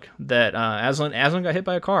this book, that Aslan got hit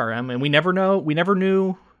by a car. And we never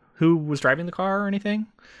knew who was driving the car or anything.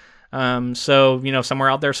 So, somewhere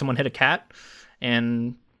out there, someone hit a cat,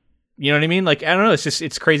 and you know what I mean? Like, I don't know.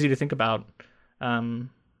 It's crazy to think about,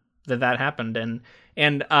 that happened.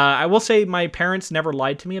 And I will say my parents never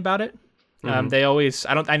lied to me about it.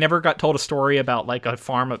 I never got told a story about like a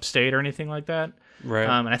farm upstate or anything like that. Right.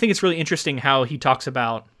 And I think it's really interesting how he talks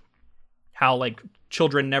about how like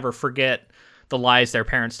children never forget the lies their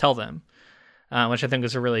parents tell them, which I think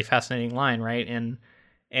is a really fascinating line. Right.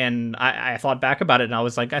 And I thought back about it, and I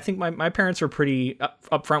was like, I think my parents were pretty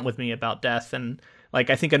upfront with me about death. And like,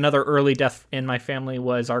 I think another early death in my family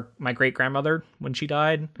was my great grandmother when she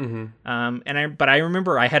died. But I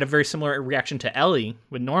remember I had a very similar reaction to Ellie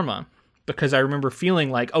with Norma, because I remember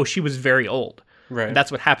feeling like, oh, she was very old. Right. And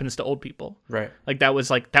that's what happens to old people. Right. That was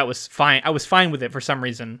fine. I was fine with it for some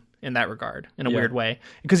reason in that regard, in a weird way,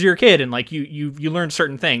 because you're a kid and like you learn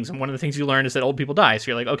certain things. And one of the things you learn is that old people die.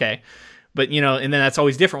 So you're like, okay. But, and then that's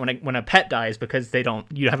always different when a pet dies, because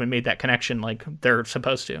you haven't made that connection like they're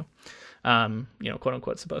supposed to, quote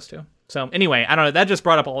unquote supposed to. So anyway, I don't know. That just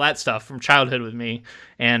brought up all that stuff from childhood with me,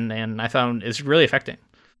 and I found it's really affecting.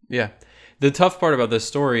 Yeah. The tough part about this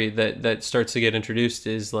story that starts to get introduced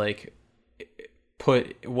is like,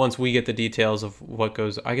 once we get the details of what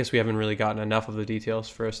goes, I guess we haven't really gotten enough of the details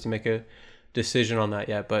for us to make a decision on that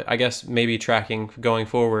yet. But I guess maybe tracking going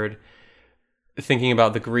forward, thinking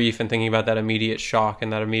about the grief and thinking about that immediate shock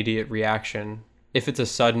and that immediate reaction, if it's a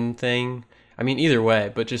sudden thing, I mean, either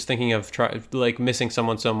way, but just thinking of like missing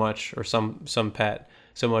someone so much, or some pet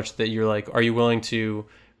so much, that you're like, are you willing to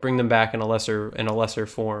bring them back in a lesser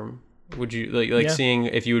form? Would you like seeing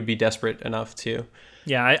if you would be desperate enough to?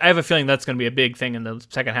 Yeah, I have a feeling that's going to be a big thing in the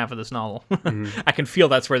second half of this novel. I can feel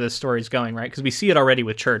that's where this story's going, right? Because we see it already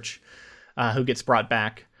with Church, who gets brought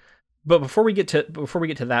back. But before we get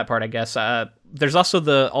to that part, I guess there's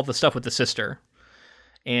also all the stuff with the sister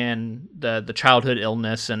and the childhood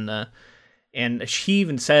illness, and she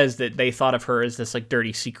even says that they thought of her as this like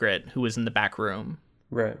dirty secret who was in the back room,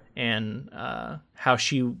 right? And how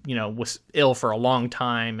she was ill for a long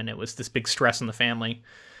time, and it was this big stress in the family.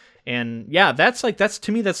 And yeah, that's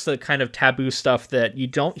to me, that's the kind of taboo stuff that you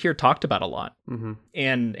don't hear talked about a lot.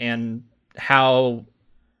 And how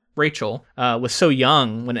Rachel was so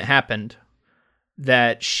young when it happened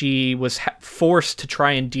that she was forced to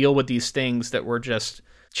try and deal with these things that were just,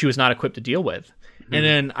 she was not equipped to deal with. And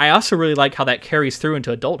then I also really like how that carries through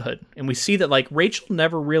into adulthood. And we see that like Rachel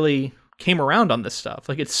never really came around on this stuff.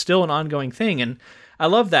 Like, it's still an ongoing thing. And I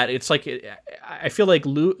love that. It's like, I feel like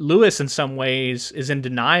Lewis in some ways is in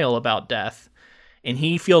denial about death. And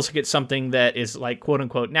he feels like it's something that is like, quote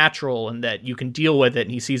unquote, natural, and that you can deal with it.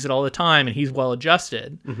 And he sees it all the time, and he's well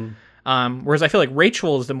adjusted. Whereas I feel like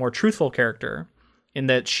Rachel is the more truthful character, in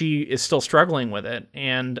that she is still struggling with it.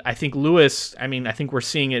 And I think Lewis, I think we're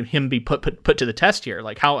seeing him be put to the test here.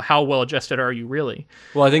 Like, how well adjusted are you really?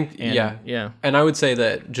 Well, I think, yeah. And I would say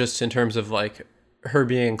that just in terms of like her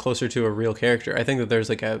being closer to a real character, I think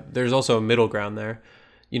that there's also a middle ground there.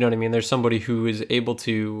 You know what I mean? There's somebody who is able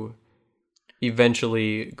to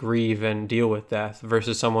eventually grieve and deal with death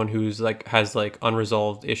versus someone who's like has like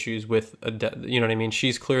unresolved issues with you know what I mean?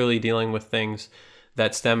 She's clearly dealing with things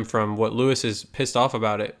that stem from what Lewis is pissed off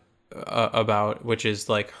about, which is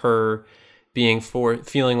like her being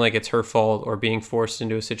feeling like it's her fault, or being forced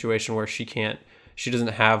into a situation where she doesn't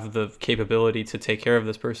have the capability to take care of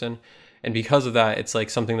this person. And because of that, it's like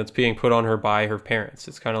something that's being put on her by her parents.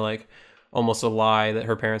 It's kind of like almost a lie that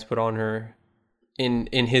her parents put on her in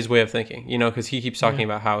his way of thinking, because he keeps talking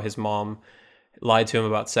about how his mom lied to him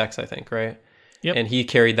about sex, I think, right? Yep. And he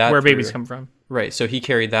carried that where through. Babies come from. Right. So he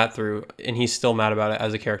carried that through, and he's still mad about it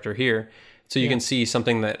as a character here. So you can see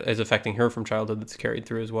something that is affecting her from childhood that's carried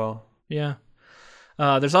through as well. Yeah.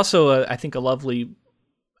 There's also, I think, a lovely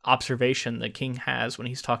observation that King has when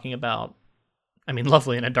he's talking about,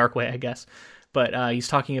 lovely in a dark way, I guess, but he's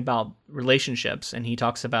talking about relationships, and he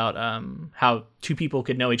talks about how two people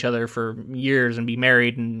could know each other for years and be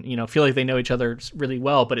married and, feel like they know each other really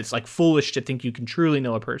well, but it's like foolish to think you can truly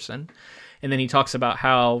know a person. And then he talks about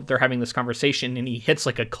how they're having this conversation, and he hits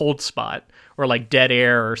like a cold spot or like dead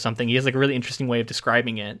air or something. He has like a really interesting way of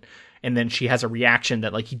describing it. And then she has a reaction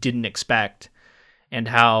that like he didn't expect. and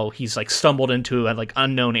how he's like stumbled into a like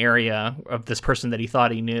unknown area of this person that he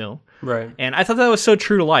thought he knew. Right. And I thought that was so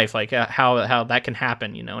true to life, like how that can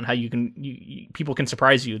happen, you know, and how people can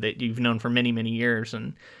surprise you that you've known for many, many years,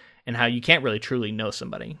 and how you can't really truly know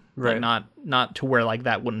somebody. Right. Like not to where like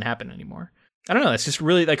that wouldn't happen anymore. I don't know. It's just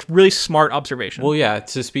really smart observation. Well, yeah,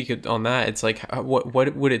 to speak on that, it's like,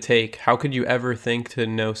 what would it take? How could you ever think to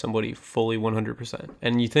know somebody fully 100%?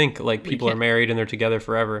 And you think like people are married and they're together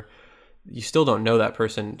forever. You still don't know that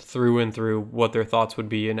person through and through, what their thoughts would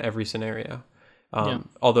be in every scenario.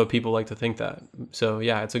 Although people like to think that. So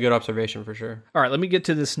yeah, it's a good observation for sure. All right, let me get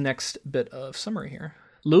to this next bit of summary here.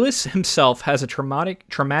 Lewis himself has a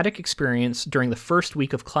traumatic experience during the first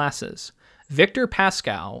week of classes. Victor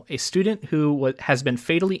Pascal, a student who has been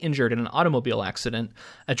fatally injured in an automobile accident,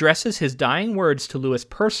 addresses his dying words to Lewis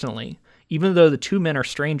personally, even though the two men are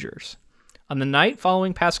strangers. On the night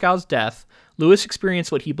following Pascal's death, Lewis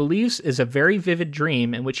experienced what he believes is a very vivid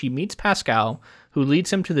dream in which he meets Pascal, who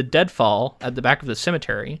leads him to the deadfall at the back of the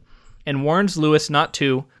cemetery, and warns Lewis not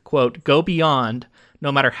to, quote, go beyond,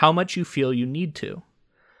 no matter how much you feel you need to.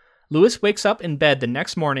 Lewis wakes up in bed the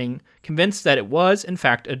next morning, convinced that it was, in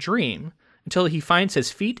fact, a dream, until he finds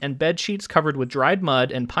his feet and bed sheets covered with dried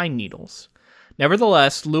mud and pine needles.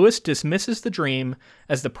 Nevertheless, Lewis dismisses the dream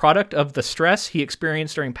as the product of the stress he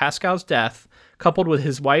experienced during Pascal's death, coupled with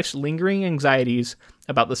his wife's lingering anxieties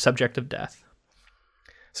about the subject of death.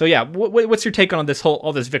 So yeah, what's your take on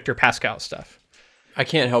all this Victor Pascal stuff? I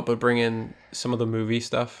can't help but bring in some of the movie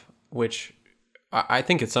stuff, which I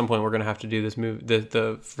think at some point we're going to have to do this movie,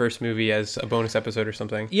 the first movie, as a bonus episode or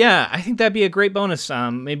something. Yeah, I think that'd be a great bonus.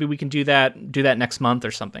 Maybe we can do that next month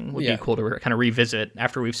or something. Would be cool to kind of revisit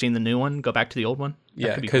after we've seen the new one, go back to the old one.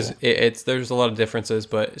 Yeah, because there's a lot of differences,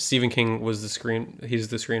 but Stephen King was he's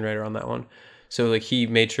the screenwriter on that one. So like he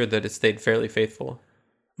made sure that it stayed fairly faithful.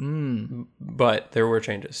 But there were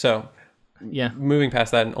changes. So yeah, moving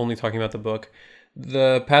past that and only talking about the book,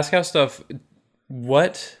 the Pascal stuff,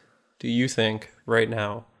 what do you think right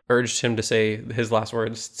now urged him to say his last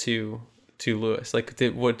words to Lewis? Like,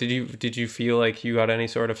 did you feel like you got any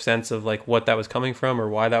sort of sense of like what that was coming from or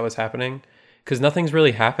why that was happening? Because nothing's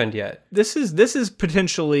really happened yet. This is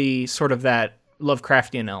potentially sort of that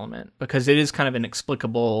Lovecraftian element, because it is kind of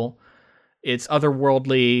inexplicable. It's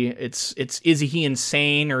otherworldly. It's is he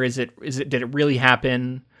insane, or did it really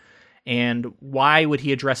happen? And why would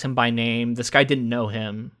he address him by name? This guy didn't know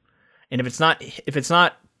him. And if it's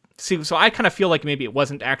not, see, so I kind of feel like maybe it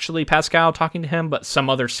wasn't actually Pascal talking to him, but some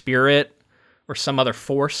other spirit or some other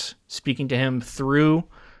force speaking to him through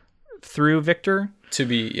Victor.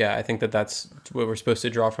 I think that's what we're supposed to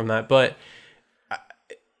draw from that. But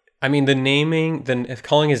I mean, if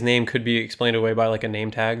calling his name could be explained away by like a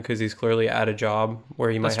name tag, because he's clearly at a job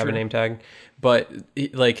where he might have a name tag. But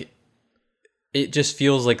it just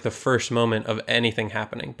feels like the first moment of anything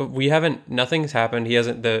happening. But nothing's happened.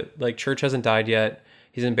 Church hasn't died yet.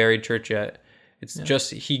 He hasn't buried church yet. It's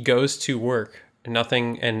just he goes to work, and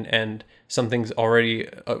nothing, and something's already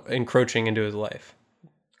encroaching into his life.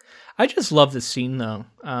 I just love this scene though.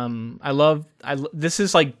 This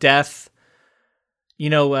is like death. You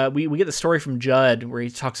know, we get the story from Judd where he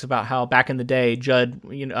talks about how back in the day,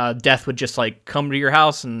 death would just like come to your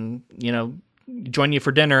house and, you know, join you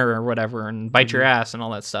for dinner or whatever and bite your ass and all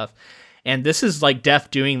that stuff. And this is like death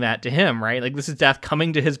doing that to him, right? Like this is death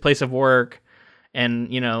coming to his place of work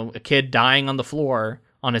and, you know, a kid dying on the floor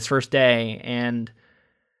on his first day. And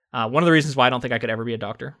one of the reasons why I don't think I could ever be a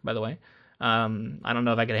doctor, by the way. I don't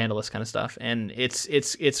know if I could handle this kind of stuff. And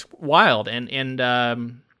it's wild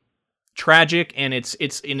and tragic, and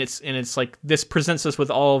it's like this presents us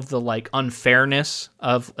with all of the like unfairness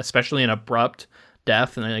of especially an abrupt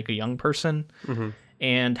death and like a young person,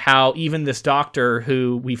 and how even this doctor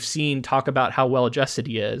who we've seen talk about how well adjusted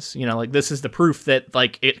he is, you know, like this is the proof that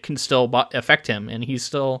like it can still affect him, and he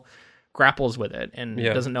still grapples with it and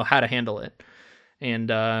doesn't know how to handle it.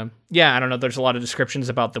 And I don't know. There's a lot of descriptions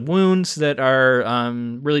about the wounds that are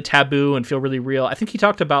really taboo and feel really real. I think he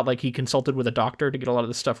talked about like he consulted with a doctor to get a lot of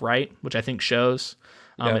this stuff right, which I think shows.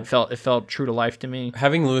 It felt true to life to me.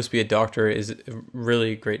 Having Lewis be a doctor is a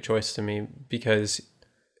really great choice to me, because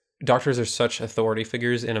doctors are such authority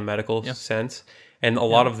figures in a medical sense, and a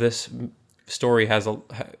lot of this story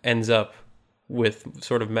ends up with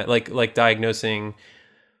sort of like diagnosing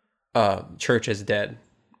Church as dead.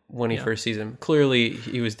 When he first sees him, clearly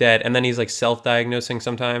he was dead, and then he's like self-diagnosing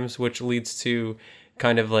sometimes, which leads to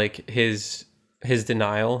kind of like his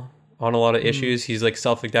denial on a lot of issues. He's like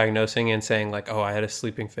self-diagnosing and saying like, "Oh, I had a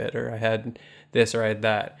sleeping fit, or I had this, or I had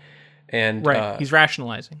that," and he's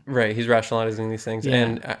rationalizing. Right, he's rationalizing these things,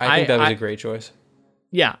 and I think that was a great choice.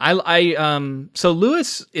 Yeah, so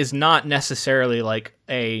Lewis is not necessarily like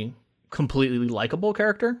a completely likable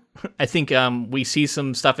character. I think we see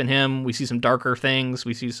some stuff in him. We see some darker things.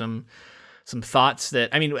 We see some thoughts that,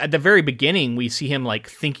 I mean, at the very beginning, we see him like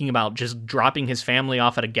thinking about just dropping his family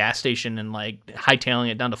off at a gas station and like hightailing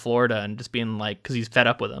it down to Florida and just being like, because he's fed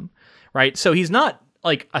up with them, right? So he's not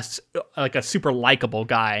like a super likable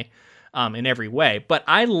guy in every way, but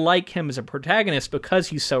I like him as a protagonist because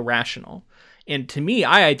he's so rational. And to me,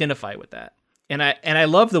 I identify with that. And I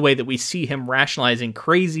love the way that we see him rationalizing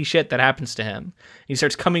crazy shit that happens to him. He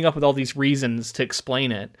starts coming up with all these reasons to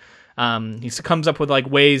explain it. He comes up with like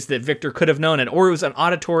ways that Victor could have known it, or it was an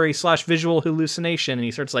auditory/visual hallucination, and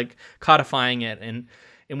he starts like codifying it. And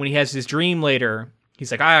when he has his dream later,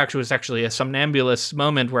 he's like, I actually was actually a somnambulous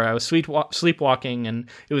moment where I was sleepwalking, and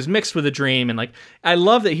it was mixed with a dream. And like, I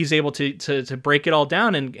love that he's able to break it all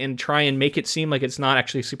down and try and make it seem like it's not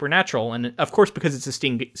actually supernatural. And of course, because it's a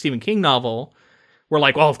Stephen King novel, we're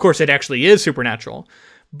like, well, of course it actually is supernatural.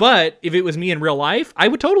 But if it was me in real life, I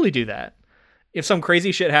would totally do that. If some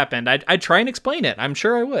crazy shit happened, I'd try and explain it. I'm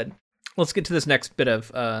sure I would. Let's get to this next bit of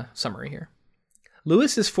summary here.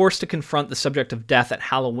 Lewis is forced to confront the subject of death at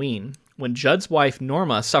Halloween when Judd's wife,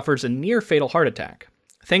 Norma, suffers a near-fatal heart attack.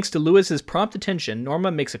 Thanks to Lewis's prompt attention, Norma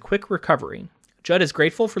makes a quick recovery. Judd is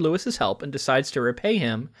grateful for Lewis's help and decides to repay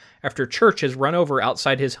him after church has run over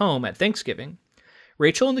outside his home at Thanksgiving.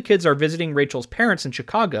 Rachel and the kids are visiting Rachel's parents in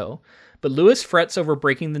Chicago, but Lewis frets over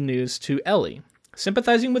breaking the news to Ellie.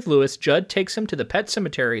 Sympathizing with Lewis, Judd takes him to the pet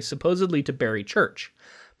cemetery, supposedly to bury Church.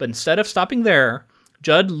 But instead of stopping there,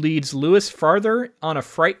 Judd leads Lewis farther on a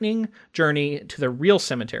frightening journey to the real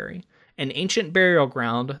cemetery, an ancient burial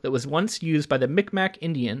ground that was once used by the Micmac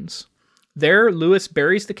Indians. There, Lewis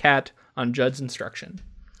buries the cat on Judd's instruction.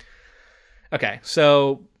 Okay,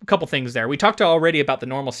 so a couple things there. We talked already about the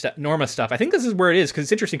Norma stuff. I think this is where it is, because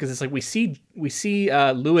it's interesting, because it's like we see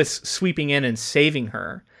Lewis sweeping in and saving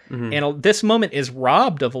her. Mm-hmm. And this moment is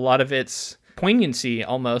robbed of a lot of its poignancy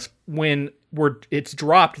almost when it's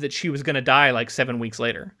dropped that she was going to die like 7 weeks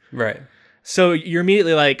later. Right. So you're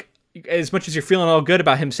immediately like, as much as you're feeling all good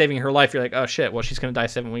about him saving her life, you're like, oh shit, well, she's going to die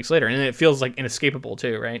 7 weeks later. And it feels like inescapable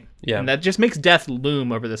too, right? Yeah. And that just makes death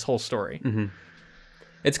loom over this whole story. Mm-hmm.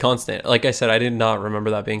 It's constant. Like I said, I did not remember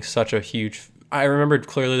that being such a huge... I remembered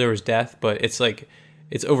clearly there was death, but it's like...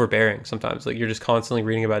 It's overbearing sometimes. Like, you're just constantly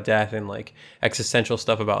reading about death and like existential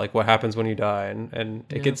stuff about like what happens when you die, and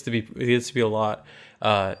it gets to be a lot.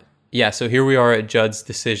 So here we are at Judd's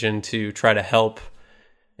decision to try to help,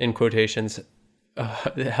 in quotations,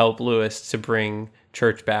 help Lewis to bring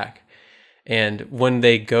Church back. And when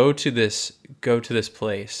they go to this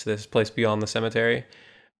place beyond the cemetery,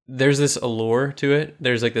 there's this allure to it.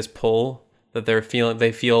 There's like this pull that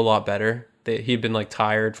they feel a lot better. He'd been like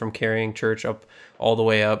tired from carrying Church up all the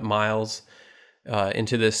way up miles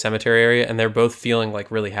into this cemetery area, and they're both feeling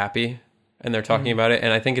like really happy, and they're talking about it.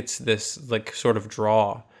 And I think it's this like sort of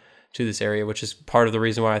draw to this area, which is part of the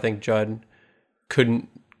reason why I think Judd couldn't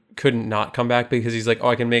not come back, because he's like, oh,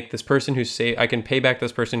 I can make this person I can pay back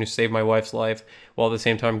this person who saved my wife's life, while at the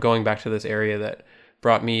same time going back to this area that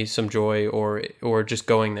brought me some joy, or just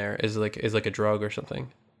going there is like a drug or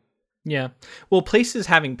something. Yeah. Well, places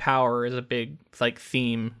having power is a big like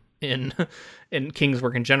theme in King's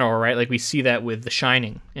work in general, right? Like we see that with The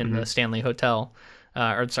Shining in the Stanley Hotel,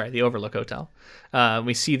 the Overlook Hotel.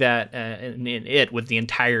 We see that in it with the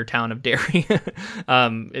entire town of Derry.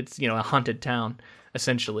 It's a haunted town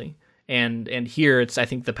essentially, and here I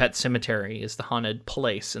think the pet cemetery is the haunted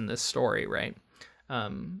place in this story, right?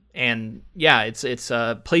 It's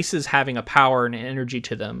places having a power and energy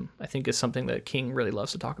to them, I think, is something that King really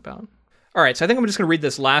loves to talk about. All right, so I think I'm just going to read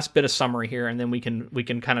this last bit of summary here, and then we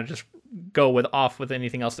can kind of just go with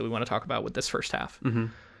anything else that we want to talk about with this first half. Mm-hmm.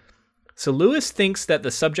 So Lewis thinks that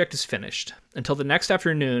the subject is finished until the next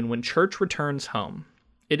afternoon when Church returns home.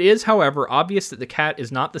 It is, however, obvious that the cat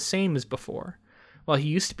is not the same as before. While he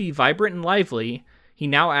used to be vibrant and lively, he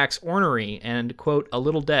now acts ornery and, quote, a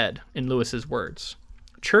little dead, in Lewis's words.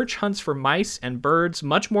 Church hunts for mice and birds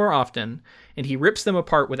much more often, and he rips them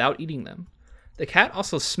apart without eating them. The cat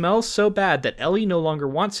also smells so bad that Ellie no longer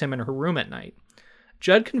wants him in her room at night.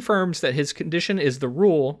 Judd confirms that his condition is the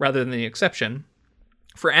rule, rather than the exception,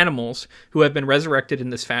 for animals who have been resurrected in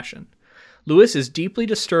this fashion. Lewis is deeply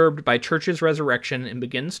disturbed by Church's resurrection and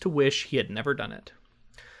begins to wish he had never done it.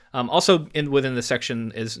 Also, within this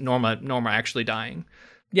section is Norma actually dying.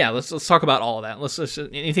 Yeah, let's talk about all of that. Let's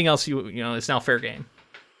anything else it's now fair game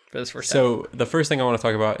for this first. So the first thing I want to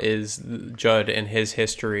talk about is Judd and his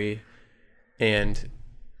history, and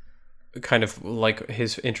kind of like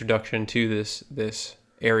his introduction to this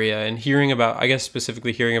area and hearing about, I guess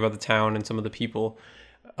specifically hearing about the town and some of the people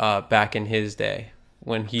back in his day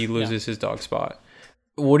when he loses his dog Spot.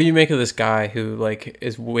 What do you make of this guy who like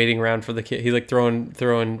is waiting around for the kid? He's like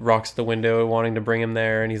throwing rocks at the window, wanting to bring him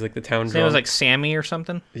there, and he's like the town drunk. His name was like Sammy or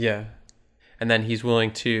something. Yeah, and then he's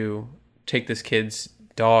willing to take this kid's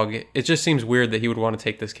dog. It just seems weird that he would want to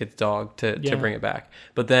take this kid's dog to bring it back.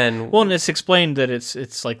 But then, well, and it's explained that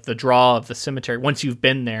it's like the draw of the cemetery. Once you've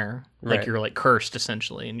been there, like Right. you're like cursed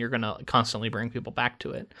essentially, and you're gonna constantly bring people back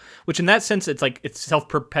to it. Which in that sense, it's like it self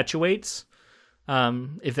perpetuates.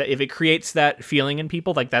 If it creates that feeling in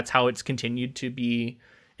people, like that's how it's continued to be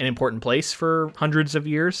an important place for hundreds of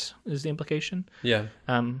years, is the implication. yeah,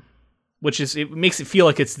 Which is, it makes it feel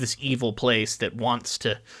like it's this evil place that wants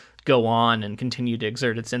to go on and continue to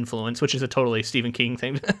exert its influence, which is a totally Stephen King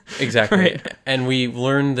thing. exactly. Right. And we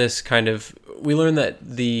learned that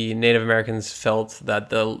the Native Americans felt that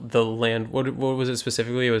the land, what was it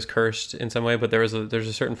specifically? It was cursed in some way, but there's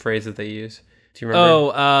a certain phrase that they use. Do you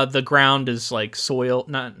remember? The ground is like soil,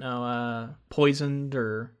 poisoned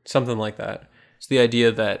or Something like that. It's the idea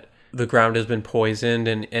that the ground has been poisoned,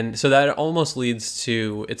 and so that almost leads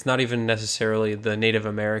to, it's not even necessarily the Native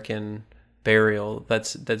American burial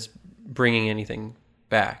that's bringing anything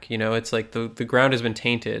back. You know, it's like the ground has been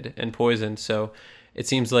tainted and poisoned, so it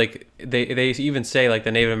seems like they even say like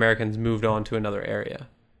the Native Americans moved on to another area.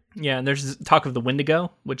 Yeah, and there's talk of the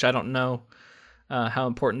Wendigo, which I don't know how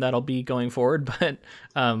important that'll be going forward, but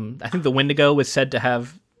I think the Wendigo was said to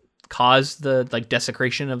have caused the like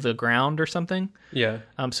desecration of the ground or something. Yeah.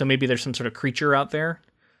 So maybe there's some sort of creature out there.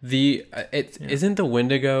 Isn't the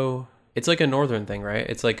Wendigo? It's like a northern thing, right?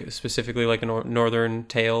 It's like specifically like a northern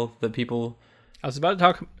tale that people. I was about to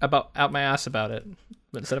talk about out my ass about it,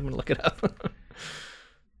 but instead I'm going to look it up.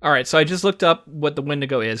 All right, so I just looked up what the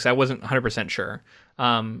Wendigo is. I wasn't 100% sure.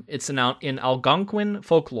 It's in Algonquin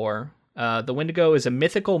folklore. The Wendigo is a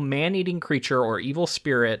mythical man-eating creature or evil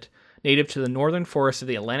spirit native to the northern forests of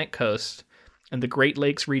the Atlantic coast and the Great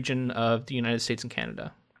Lakes region of the United States and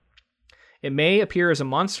Canada. It may appear as a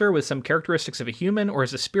monster with some characteristics of a human or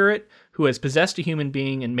as a spirit who has possessed a human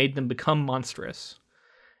being and made them become monstrous.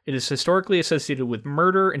 It is historically associated with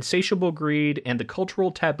murder, insatiable greed, and the cultural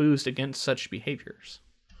taboos against such behaviors.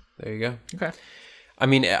 There you go. Okay. I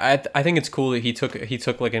mean, I think it's cool that he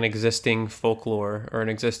took like an existing folklore or an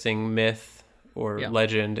existing myth or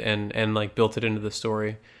legend and like built it into the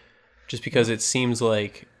story, just because it seems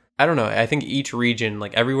like, I don't know, I think each region,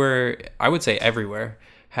 like everywhere, I would say everywhere,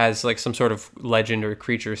 has like some sort of legend or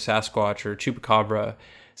creature, Sasquatch or Chupacabra.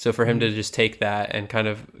 So for him to just take that and kind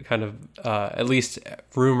of at least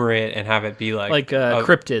rumor it and have it be like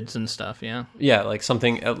cryptids and stuff, yeah. Yeah, like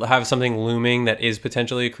have something looming that is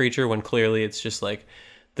potentially a creature when clearly it's just like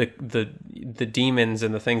the demons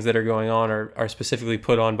and the things that are going on are specifically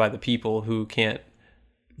put on by the people who can't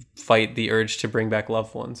fight the urge to bring back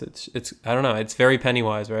loved ones. It's I don't know, it's very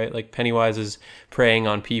Pennywise, right? Like Pennywise is preying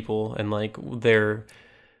on people and like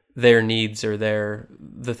their needs or their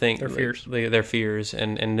fears. Their fears,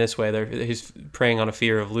 and in this way he's preying on a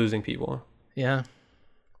fear of losing people. Yeah.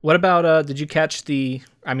 What about did you catch you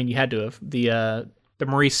had to have the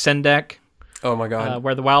Maurice Sendak? Oh my god.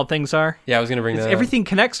 Where the Wild Things Are? Yeah, I was going to bring that everything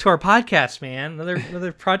connects to our podcast, man.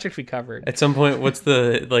 Another project we covered. At some point, what's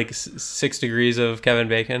the 6 degrees of Kevin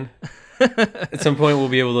Bacon? At some point, we'll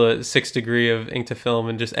be able to 6 degree of ink to film,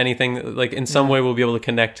 and just anything like in some way we'll be able to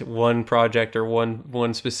connect one project or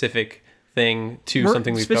one specific thing to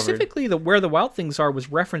something we've covered. Specifically, the Where the Wild Things Are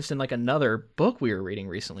was referenced in like another book we were reading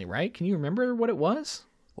recently, right? Can you remember what it was?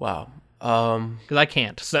 Wow. Because I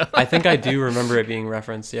can't. So I think I do remember it being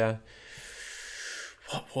referenced. Yeah.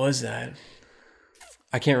 What was that?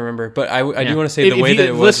 I can't remember, but I do want to say the way that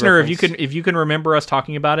it was listener, referenced. if you can remember us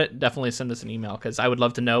talking about it, definitely send us an email because I would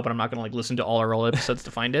love to know, but I'm not going to like listen to all our old episodes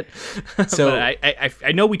to find it. So but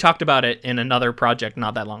I know we talked about it in another project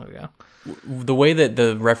not that long ago. The way that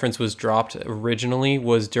the reference was dropped originally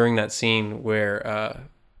was during that scene where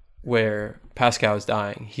Pascal is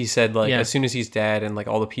dying. He said as soon as he's dead and like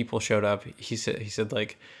all the people showed up, he said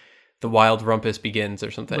like the wild rumpus begins or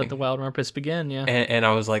something. Let the wild rumpus begin, yeah. And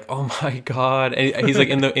I was like, oh my god! And he's like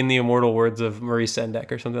in the immortal words of Maurice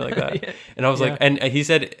Sendak or something like that. Yeah. And I was like, and he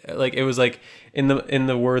said like it was like in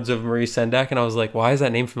the words of Maurice Sendak, and I was like, why is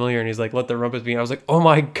that name familiar? And he's like, let the rumpus begin. I was like, oh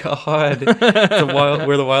my god,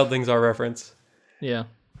 Where the Wild Things Are reference. Yeah.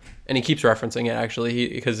 And he keeps referencing it actually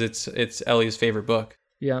because it's Ellie's favorite book.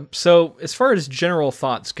 Yeah. So as far as general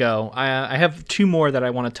thoughts go, I have two more that I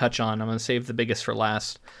want to touch on. I'm going to save the biggest for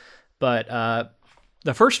last. But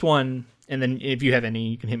the first one, and then if you have any,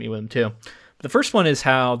 you can hit me with them too. The first one is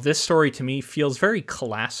how this story to me feels very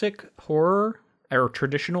classic horror. or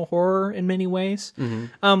traditional horror in many ways,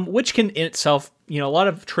 which can in itself, a lot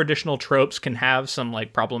of traditional tropes can have some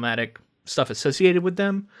like problematic stuff associated with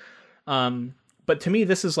them. But to me,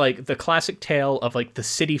 this is like the classic tale of like the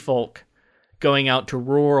city folk going out to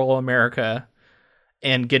rural America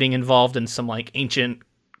and getting involved in some like ancient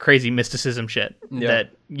crazy mysticism shit that,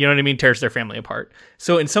 tears their family apart.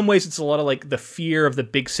 So in some ways it's a lot of like the fear of the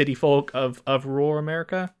big city folk of rural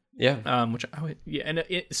America. Yeah.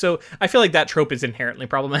 So I feel like that trope is inherently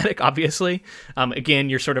problematic, obviously. Again,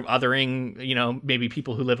 you're sort of othering, maybe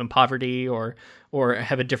people who live in poverty or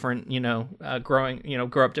have a different,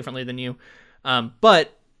 grow up differently than you.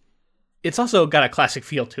 But it's also got a classic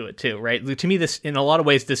feel to it too, right? To me, this, in a lot of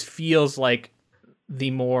ways, this feels like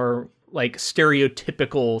the more like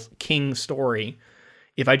stereotypical King story.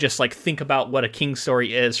 If I just like think about what a King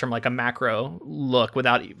story is from like a macro look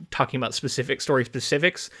without talking about specific story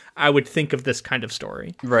specifics, I would think of this kind of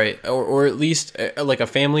story. Right. Or at least like a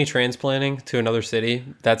family transplanting to another city.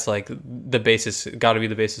 That's like the basis, got to be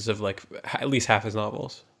the basis of like at least half his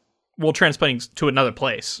novels. Well, transplanting to another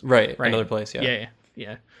place. Right. Another place. Yeah.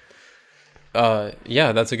 Yeah.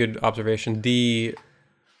 That's a good observation.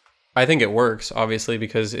 I think it works, obviously,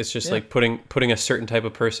 because it's just like putting a certain type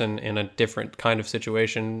of person in a different kind of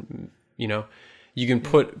situation. You can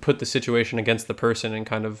put the situation against the person and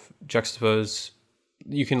kind of juxtapose.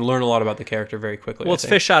 You can learn a lot about the character very quickly. Well, it's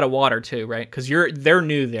fish out of water too, right? Because they're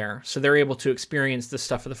new there, so they're able to experience this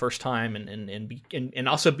stuff for the first time and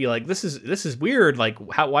also be like, this is weird. Like,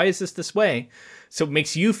 why is this way? So it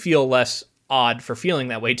makes you feel less odd for feeling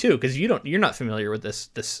that way too, because you're not familiar with this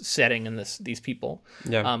setting and these people.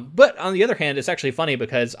 Yeah. But on the other hand, it's actually funny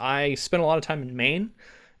because I spent a lot of time in Maine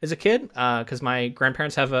as a kid, because my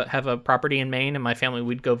grandparents have a property in Maine, and my family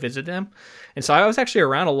would go visit them, and so I was actually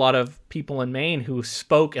around a lot of people in Maine who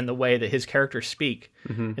spoke in the way that his characters speak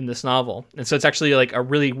in this novel, and so it's actually like a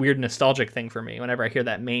really weird nostalgic thing for me whenever I hear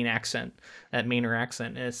that Maine accent, that Mainer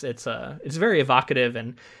accent. It's very evocative,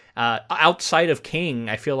 and outside of King,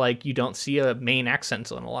 I feel like you don't see a Maine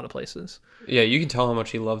accent in a lot of places. Yeah, you can tell how much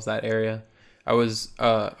he loves that area. I was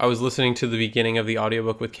listening to the beginning of the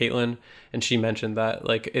audiobook with Caitlin, and she mentioned that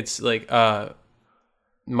like it's like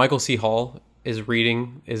Michael C. Hall is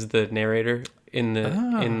the narrator in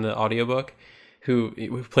the audiobook,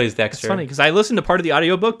 who plays Dexter. It's funny because I listened to part of the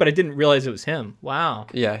audiobook, but I didn't realize it was him. Wow.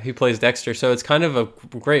 Yeah, he plays Dexter, so it's kind of a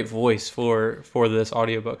great voice for this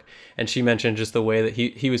audiobook. And she mentioned just the way that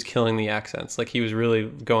he was killing the accents, like he was really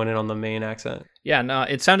going in on the main accent. Yeah, no,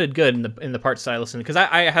 it sounded good in the parts that I listened to, because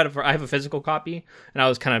I have a physical copy, and I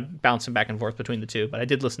was kind of bouncing back and forth between the two, but I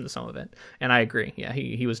did listen to some of it, and I agree. Yeah,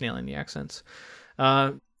 he was nailing the accents.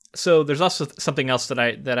 So there's also something else that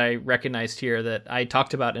I recognized here that I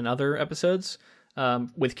talked about in other episodes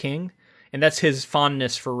with King, and that's his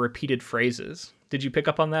fondness for repeated phrases. Did you pick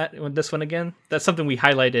up on that with this one again? That's something we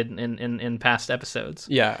highlighted in past episodes.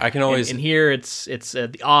 Yeah, I can always. And here it's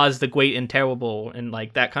the Oz, the Great and Terrible, and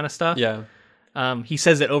like that kind of stuff. Yeah. He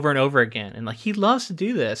says it over and over again, and like he loves to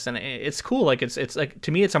do this, and it's cool. Like it's like,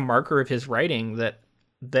 to me, it's a marker of his writing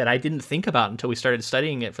that I didn't think about until we started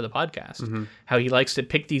studying it for the podcast. Mm-hmm. How he likes to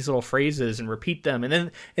pick these little phrases and repeat them,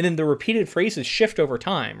 and then the repeated phrases shift over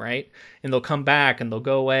time, right? And they'll come back and they'll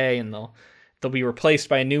go away and they'll be replaced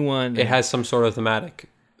by a new one. It has some sort of thematic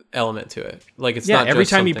element to it. Like it's not every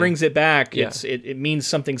just time something... he brings it back, it means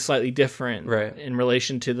something slightly different, right, in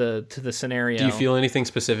relation to the scenario. Do you feel anything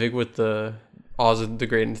specific with the Oz, the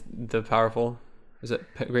Great and the Powerful? Is it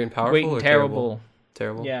Great and Powerful? Great and Terrible.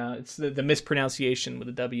 Terrible. Yeah, it's the mispronunciation with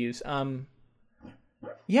the W's.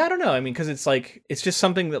 Yeah, I don't know. I mean, because it's just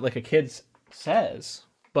something that like a kid says,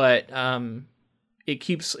 but it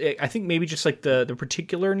keeps. I think maybe just like the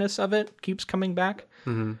particularness of it keeps coming back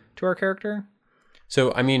to our character.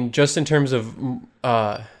 So I mean, just in terms of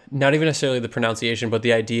not even necessarily the pronunciation, but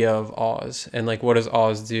the idea of Oz and like what does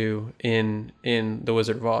Oz do in The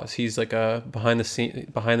Wizard of Oz? He's like a behind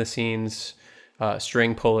the scenes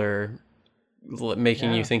string puller,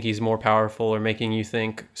 making you think he's more powerful or making you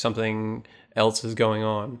think something else is going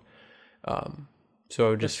on. So I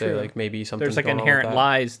would just say like maybe something. There's like inherent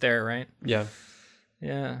lies there, right? Yeah.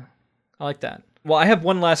 Yeah. I like that. Well, I have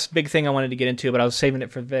one last big thing I wanted to get into, but I was saving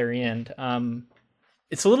it for the very end.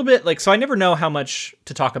 It's a little bit like, so I never know how much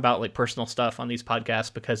to talk about like personal stuff on these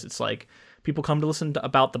podcasts, because it's like people come to listen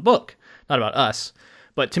about the book, not about us.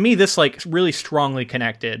 But to me, this like really strongly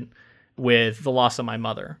connected with the loss of my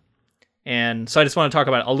mother. And so I just want to talk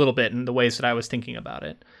about it a little bit in the ways that I was thinking about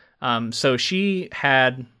it. So she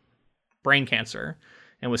had brain cancer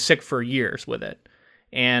and was sick for years with it.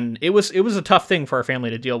 And it was a tough thing for our family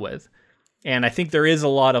to deal with. And I think there is a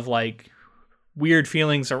lot of like weird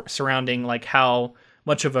feelings surrounding like how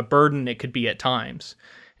much of a burden it could be at times,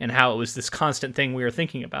 and how it was this constant thing we were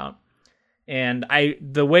thinking about. And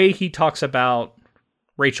the way he talks about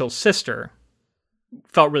Rachel's sister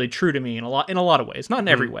felt really true to me in a lot of ways, not in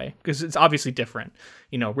every way, because it's obviously different.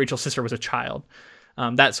 You know, Rachel's sister was a child,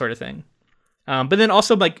 that sort of thing. But then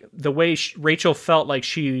also like the way Rachel felt like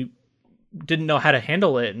she didn't know how to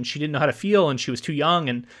handle it, and she didn't know how to feel, and she was too young.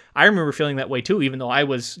 And I remember feeling that way too, even though I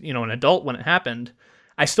was, you know, an adult when it happened.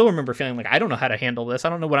 I still remember feeling like, I don't know how to handle this. I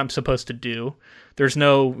don't know what I'm supposed to do. There's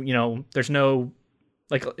no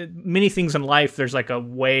like many things in life, there's like a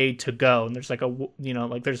way to go, and there's like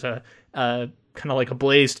there's a kind of like a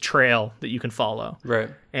blazed trail that you can follow. Right.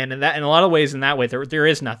 And in a lot of ways, in that way, there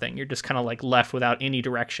is nothing. You're just kind of like left without any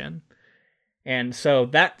direction. And so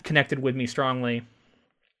that connected with me strongly.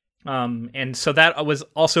 And so that was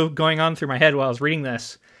also going on through my head while I was reading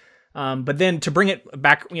this. But then to bring it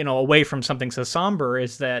back, you know, away from something so somber,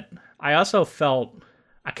 is that I also felt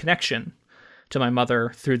a connection to my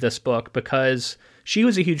mother through this book, because she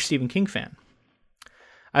was a huge Stephen King fan.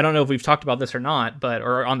 I don't know if we've talked about this or not,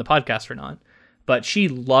 or on the podcast or not, but she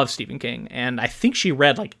loves Stephen King. And I think she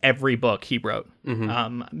read like every book he wrote.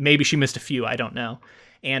 Mm-hmm. Maybe she missed a few. I don't know.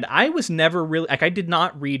 And I was never really, like, I did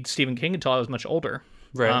not read Stephen King until I was much older.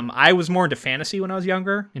 Right. I was more into fantasy when I was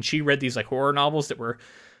younger, and she read these like horror novels that were,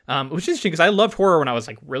 which is interesting because I loved horror when I was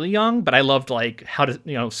like really young, but I loved like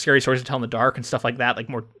Scary Stories to Tell in the Dark and stuff like that, like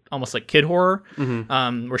more almost like kid horror,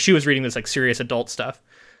 where she was reading this like serious adult stuff.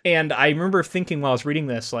 And I remember thinking while I was reading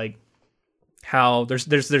this, like how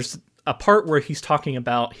there's a part where he's talking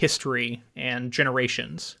about history and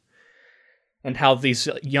generations, and how these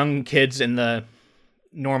young kids in the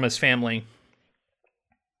Norma's family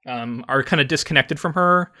are kind of disconnected from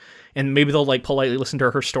her, and maybe they'll like politely listen to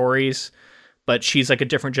her stories, but she's like a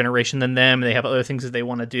different generation than them, and they have other things that they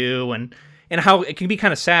want to do, and how it can be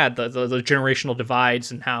kind of sad, the generational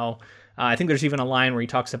divides, and how I think there's even a line where he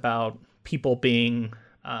talks about people being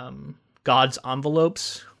God's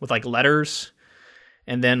envelopes with like letters,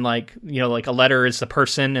 and then like, you know, like a letter is the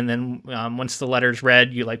person, and then once the letter's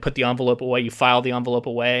read, you like put the envelope away, you file the envelope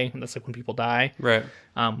away, and that's like when people die, right?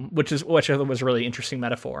 Which I thought was a really interesting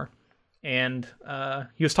metaphor. And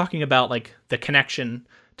he was talking about like the connection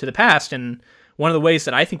to the past, and one of the ways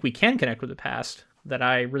that I think we can connect with the past that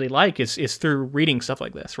I really like is through reading stuff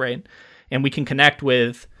like this, right? And we can connect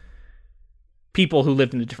with people who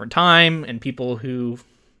lived in a different time, and people who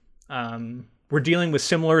were dealing with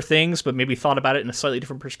similar things, but maybe thought about it in a slightly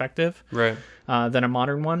different perspective, right, than a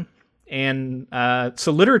modern one. And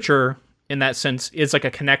so literature, in that sense, is like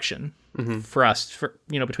a connection for us,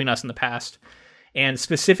 between us and the past. And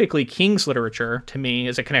specifically, King's literature to me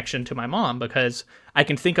is a connection to my mom, because I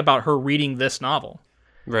can think about her reading this novel.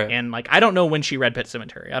 Right. And like, I don't know when she read Pet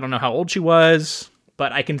Sematary. I don't know how old she was,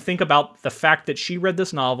 but I can think about the fact that she read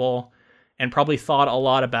this novel and probably thought a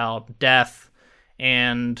lot about death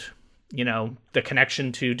and, you know, the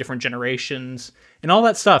connection to different generations and all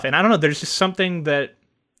that stuff. And I don't know, there's just something that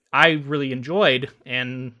I really enjoyed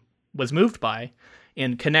and was moved by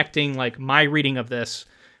in connecting like my reading of this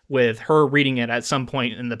with her reading it at some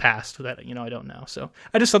point in the past that, you know, I don't know. So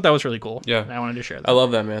I just thought that was really cool. Yeah. And I wanted to share that. I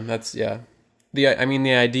love that, man. That's, yeah. The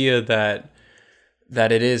idea that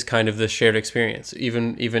it is kind of this shared experience,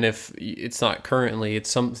 even if it's not currently, it's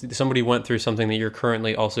somebody went through something that you're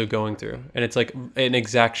currently also going through, and it's like an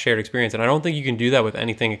exact shared experience. And I don't think you can do that with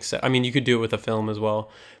anything except, I mean, you could do it with a film as well,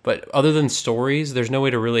 but other than stories, there's no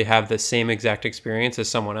way to really have the same exact experience as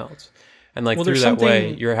someone else. And like, through that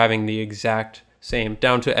way, you're having the exact same,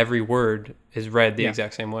 down to every word is read the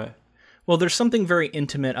exact same way. Well, there's something very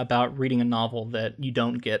intimate about reading a novel that you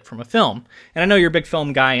don't get from a film. And I know you're a big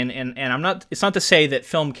film guy, and I'm not, it's not to say that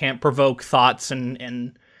film can't provoke thoughts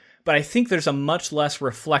but I think there's a much less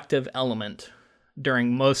reflective element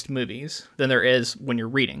during most movies than there is when you're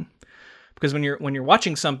reading. Because when you're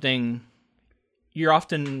watching something, you're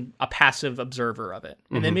often a passive observer of it.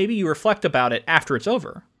 And then maybe you reflect about it after it's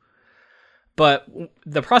over. But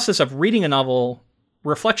the process of reading a novel,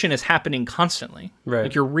 reflection is happening constantly. Right.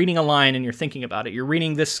 Like, you're reading a line and you're thinking about it. You're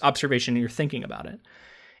reading this observation and you're thinking about it.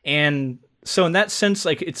 And so in that sense,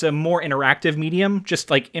 like, it's a more interactive medium,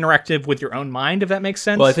 just like interactive with your own mind, if that makes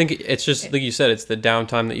sense. Well, I think it's just, like you said, it's the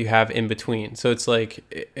downtime that you have in between. So it's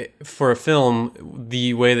like, for a film,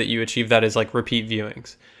 the way that you achieve that is like repeat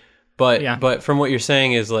viewings. But from what you're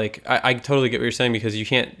saying is like, I totally get what you're saying, because you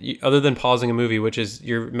can't, other than pausing a movie, which is,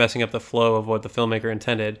 you're messing up the flow of what the filmmaker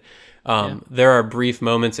intended. There are brief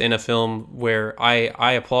moments in a film where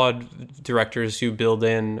I applaud directors who build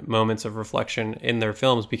in moments of reflection in their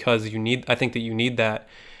films, because I think that you need that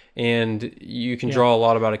and you can draw a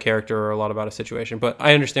lot about a character or a lot about a situation. But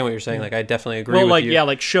I understand what you're saying. Like, I definitely agree with you.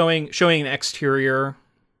 Like showing an exterior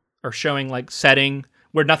or showing like setting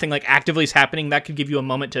where nothing like actively is happening, that could give you a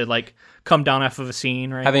moment to like come down off of a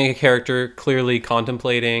scene, right? Having a character clearly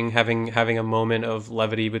contemplating, having a moment of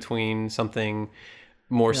levity between something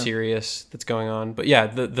more serious that's going on. But yeah,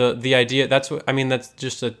 the idea, that's what I mean, that's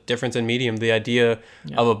just a difference in medium. The idea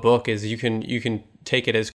of a book is you can take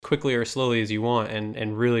it as quickly or slowly as you want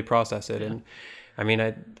and really process it. And I mean,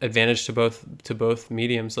 advantage to both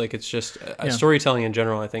mediums. Like, it's just storytelling in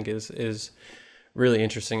general, I think is really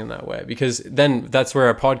interesting in that way, because then that's where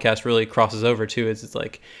our podcast really crosses over too. It's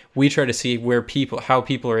like we try to see how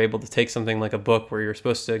people are able to take something like a book where you're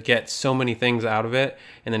supposed to get so many things out of it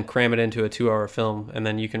and then cram it into a 2-hour film, and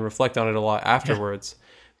then you can reflect on it a lot afterwards.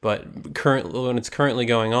 But when it's currently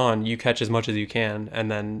going on, you catch as much as you can and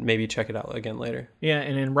then maybe check it out again later. Yeah,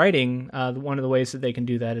 and in writing, one of the ways that they can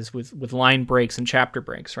do that is with line breaks and chapter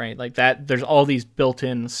breaks, right? Like that, there's all these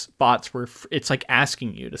built-in spots where it's like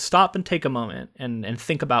asking you to stop and take a moment and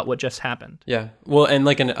think about what just happened. Yeah, well, and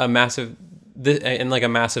like a massive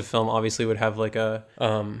film obviously would have like a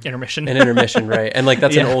intermission, right? And like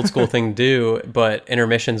that's an old school thing to do, but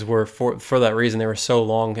intermissions were for that reason. They were so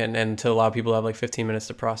long and to allow people to have like 15 minutes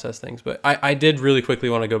to process things. But I did really quickly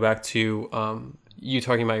want to go back to you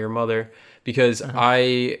talking about your mother, because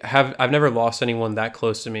I've never lost anyone that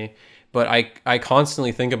close to me, but I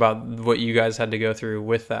constantly think about what you guys had to go through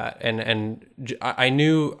with that, and I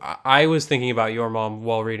knew I was thinking about your mom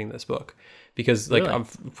while reading this book. Because like, really? I'm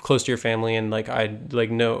close to your family, and like I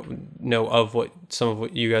like know of some of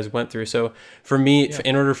what you guys went through. So for me,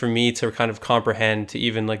 in order for me to kind of comprehend, to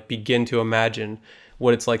even like begin to imagine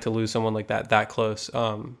what it's like to lose someone like that close.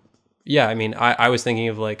 I mean, I was thinking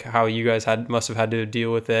of like how you guys must have had to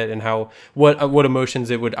deal with it, and how what emotions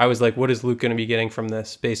it would. I was like, what is Luke going to be getting from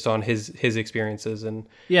this based on his experiences? And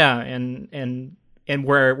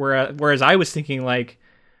whereas I was thinking like,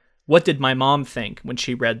 what did my mom think when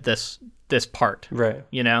she read this part, right?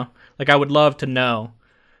 You know, like I would love to know,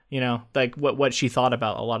 you know, like what she thought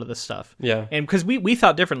about a lot of this stuff. Yeah. And because we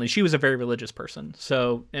thought differently. She was a very religious person,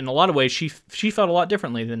 so in a lot of ways she felt a lot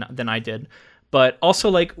differently than I did. But also,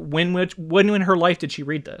 like, when in her life did she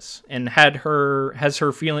read this, and had her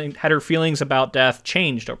feelings about death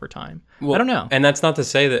changed over time? Well, I don't know. And that's not to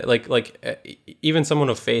say that like even someone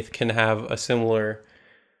of faith can have a similar.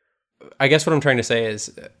 I guess what I'm trying to say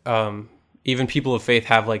is, even people of faith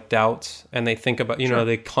have like doubts, and they think about,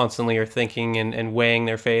 they constantly are thinking and weighing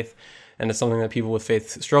their faith, and it's something that people with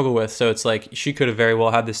faith struggle with. So it's like she could have very well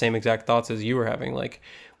had the same exact thoughts as you were having, like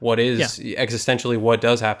what is existentially, what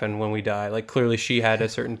does happen when we die? Like clearly she had a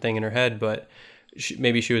certain thing in her head, but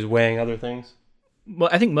maybe she was weighing other things. Well,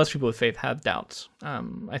 I think most people with faith have doubts.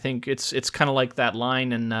 I think it's kind of like that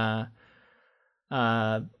line in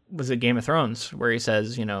was it Game of Thrones, where he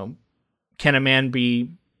says, can a man be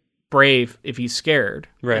brave if he's scared?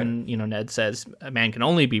 Right. And Ned says a man can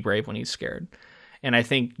only be brave when he's scared. And I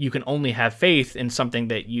think you can only have faith in something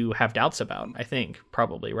that you have doubts about. I think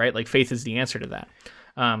probably, right? Like faith is the answer to that.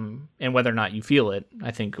 And whether or not you feel it,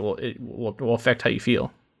 I think it will affect how you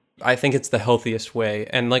feel. I think it's the healthiest way.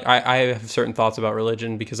 And like I have certain thoughts about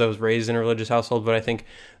religion because I was raised in a religious household, but I think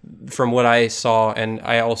from what I saw, and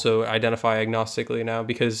I also identify agnostically now,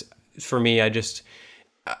 because for me,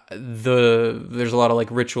 there's a lot of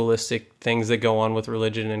like ritualistic things that go on with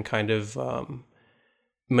religion, and kind of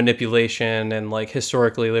manipulation, and like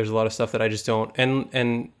historically there's a lot of stuff that I just don't,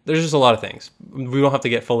 and there's just a lot of things. We don't have to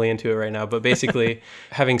get fully into it right now, but basically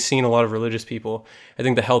having seen a lot of religious people, I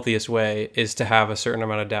think the healthiest way is to have a certain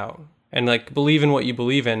amount of doubt and like believe in what you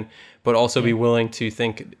believe in, but also be willing to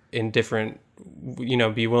think in different,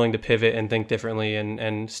 be willing to pivot and think differently,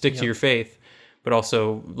 and stick to your faith, but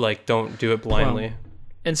also like don't do it blindly. Well,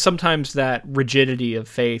 and sometimes that rigidity of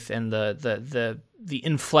faith and the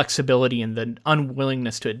inflexibility and the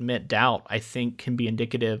unwillingness to admit doubt, I think, can be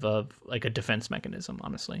indicative of like a defense mechanism,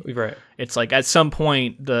 honestly. Right. It's like at some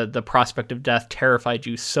point the prospect of death terrified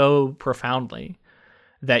you so profoundly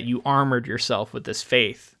that you armored yourself with this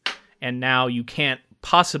faith, and now you can't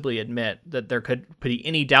possibly admit that there could be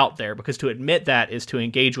any doubt there, because to admit that is to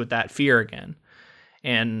engage with that fear again.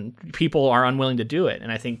 And people are unwilling to do it.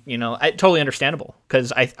 And I think, totally understandable,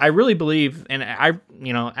 because I really believe, and I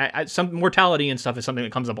some mortality and stuff is something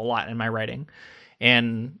that comes up a lot in my writing,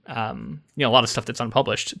 and, a lot of stuff that's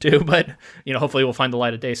unpublished too, but, hopefully we'll find the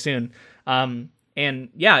light of day soon. And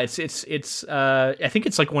yeah, it's I think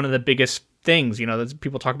it's like one of the biggest things, that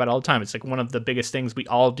people talk about all the time. It's like one of the biggest things we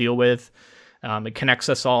all deal with. It connects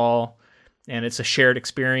us all, and it's a shared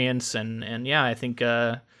experience. And yeah, I think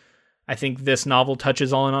I think this novel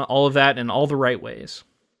touches on all of that in all the right ways.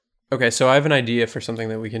 Okay, so I have an idea for something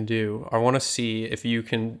that we can do. I want to see if you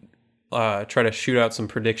can try to shoot out some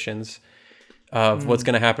predictions of what's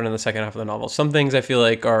going to happen in the second half of the novel. Some things I feel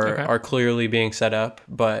like are clearly being set up,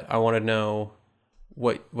 but I want to know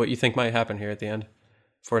what you think might happen here at the end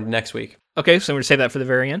for next week. Okay, so we're going to save that for the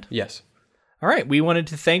very end? Yes. All right, we wanted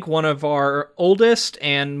to thank one of our oldest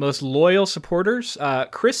and most loyal supporters,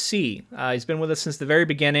 Chris C. He's been with us since the very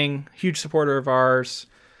beginning, huge supporter of ours.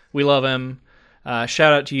 We love him.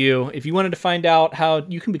 Shout out to you. If you wanted to find out how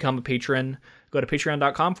you can become a patron, go to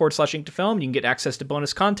patreon.com/Ink2Film. You can get access to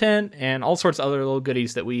bonus content and all sorts of other little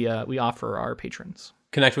goodies that we offer our patrons.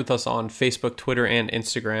 Connect with us on Facebook, Twitter, and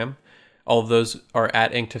Instagram. All of those are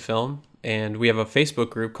at Ink2Film. And we have a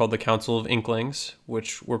Facebook group called the Council of Inklings,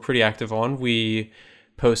 which we're pretty active on. We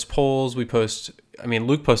post polls. Luke posts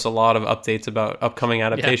a lot of updates about upcoming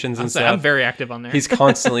adaptations and stuff. I'm very active on there. He's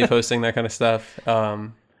constantly posting that kind of stuff.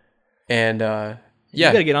 You gotta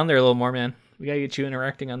get on there a little more, man. We gotta get you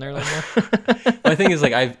interacting on there a little more. My thing is,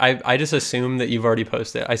 like, I just assume that you've already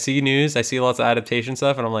posted. I see news, I see lots of adaptation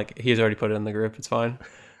stuff, and I'm like, he's already put it in the group. It's fine.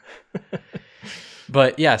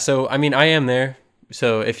 But yeah, so I mean, I am there.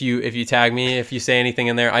 So if you tag me, if you say anything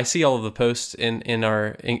in there, I see all of the posts in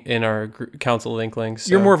our Council of Inklings.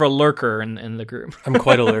 So. You're more of a lurker in the group. I'm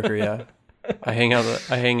quite a lurker, yeah. I hang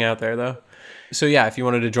out there though. So yeah, if you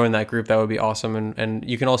wanted to join that group, that would be awesome, and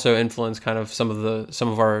you can also influence kind of some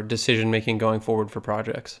of our decision making going forward for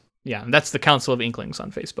projects. Yeah, and that's the Council of Inklings on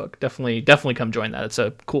Facebook. Definitely come join that. It's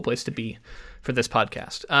a cool place to be for this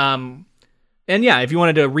podcast. And yeah, if you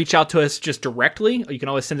wanted to reach out to us just directly, you can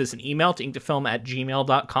always send us an email to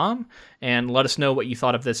ink2film@gmail.com and let us know what you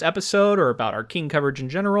thought of this episode or about our King coverage in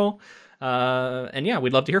general. And yeah,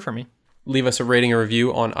 we'd love to hear from you. Leave us a rating or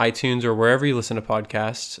review on iTunes or wherever you listen to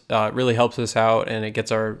podcasts. It really helps us out, and it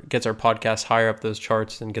gets our podcast higher up those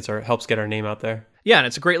charts and helps get our name out there. Yeah, and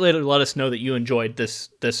it's a great way to let us know that you enjoyed this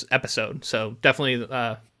episode. So definitely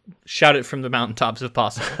shout it from the mountaintops if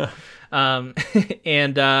possible. We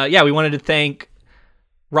wanted to thank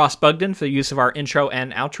Ross Bugden for the use of our intro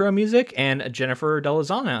and outro music, and Jennifer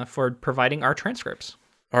Delazana for providing our transcripts.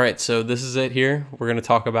 All right, so this is it here. We're going to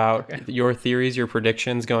talk about your theories, your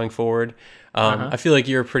predictions going forward. I feel like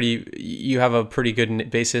you have a pretty good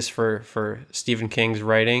basis for Stephen King's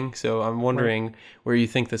writing, so I'm wondering where you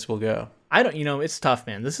think this will go. It's tough,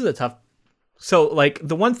 man. This is a tough. So, like,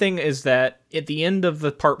 the one thing is that at the end of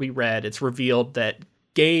the part we read, it's revealed that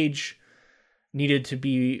Lewis needed to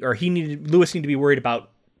be worried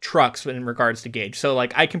about trucks in regards to Gage. So,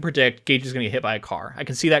 like, I can predict Gage is going to get hit by a car. I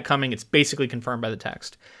can see that coming. It's basically confirmed by the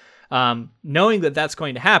text. Knowing that that's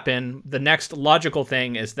going to happen, the next logical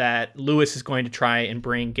thing is that Lewis is going to try and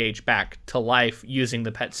bring Gage back to life using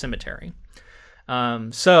the pet cemetery.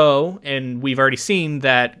 And we've already seen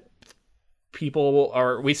that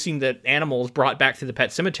we've seen that animals brought back to the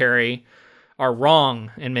pet cemetery are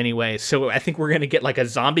wrong in many ways. So I think we're going to get like a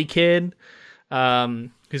zombie kid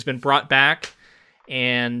who's been brought back.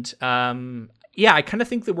 And I kind of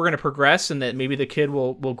think that we're going to progress, and that maybe the kid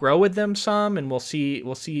will grow with them some, and we'll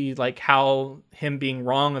see like how him being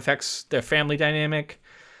wrong affects their family dynamic.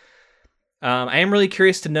 I am really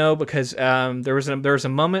curious to know, because there was a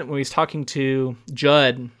moment when he was talking to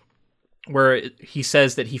Judd where he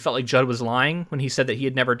says that he felt like Judd was lying when he said that he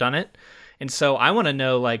had never done it. And so I want to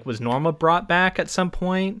know, like, was Norma brought back at some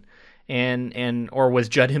point, or was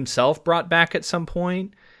Judd himself brought back at some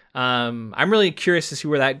point? I'm really curious to see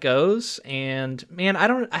where that goes. And man, I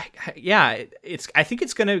think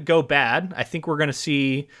it's going to go bad. I think we're going to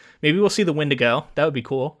see, maybe we'll see the Wendigo. That would be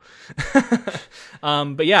cool.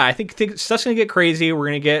 But yeah, I think stuff's going to get crazy. We're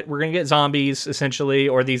going to get zombies essentially,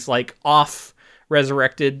 or these like off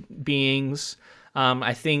resurrected beings.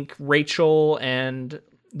 I think Rachel and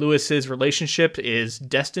Lewis's relationship is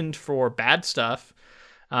destined for bad stuff.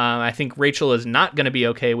 I think Rachel is not going to be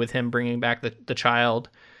okay with him bringing back the child.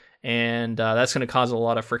 And that's going to cause a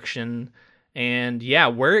lot of friction. And yeah,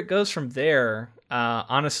 where it goes from there,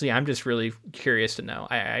 honestly, I'm just really curious to know.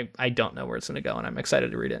 I don't know where it's going to go, and I'm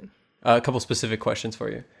excited to read it. A couple specific questions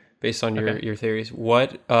for you, based on your theories.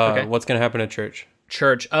 What's going to happen at church?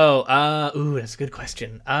 Church. That's a good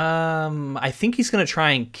question. I think he's going to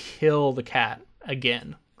try and kill the cat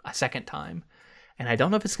again, a second time. And I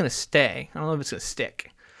don't know if it's going to stay. I don't know if it's going to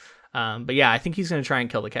stick. But yeah, I think he's going to try and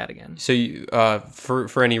kill the cat again. So,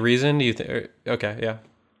 for any reason, do you think? Okay, yeah.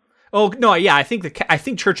 Oh no, yeah. I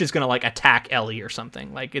think Church is going to like attack Ellie or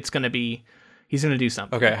something. Like he's going to do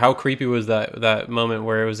something. Okay, how creepy was that moment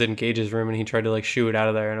where it was in Gage's room and he tried to like shoo it out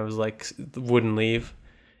of there, and it was like wouldn't leave.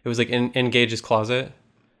 It was like in Gage's closet.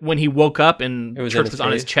 when he woke up and It was Chirp in his was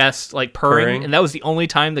on his face. chest, like purring, and that was the only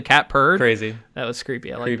time the cat purred. Crazy. That was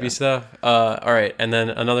creepy. I like Creepy that. stuff. All right, and then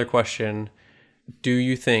another question. Do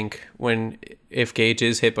you think if Gage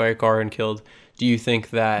is hit by a car and killed, do you think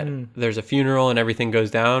that there's a funeral and everything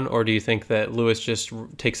goes down, or do you think that Lewis just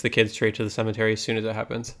takes the kids straight to the cemetery as soon as it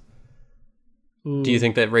happens? Ooh. Do you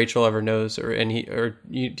think that Rachel ever knows, do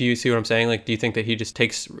you see what I'm saying? Like, do you think that he just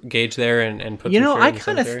takes Gage there and puts him straight in the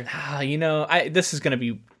cemetery? This is going to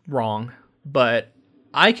be wrong, but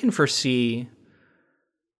I can foresee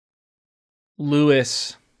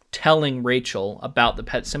Lewis telling Rachel about the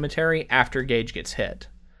pet cemetery after Gage gets hit,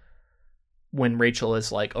 when Rachel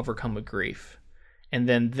is like overcome with grief, and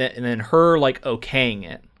then her like okaying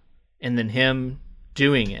it, and then him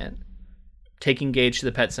doing it, taking Gage to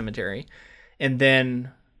the pet cemetery, and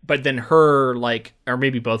then her, like, or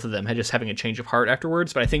maybe both of them had just having a change of heart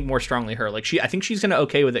afterwards. But I think more strongly her, like, I think she's gonna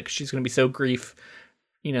okay with it because she's gonna be so grief,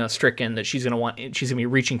 stricken, that she's gonna be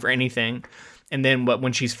reaching for anything. And then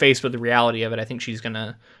when she's faced with the reality of it, I think she's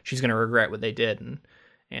gonna regret what they did.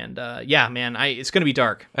 And yeah, man, it's gonna be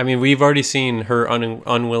dark. I mean, we've already seen her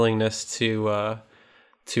unwillingness to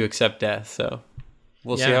accept death, so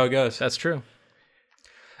we'll see how it goes. That's true.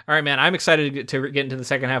 All right, man, I'm excited to get into the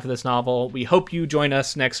second half of this novel. We hope you join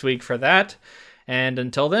us next week for that. And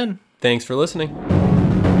until then, thanks for listening.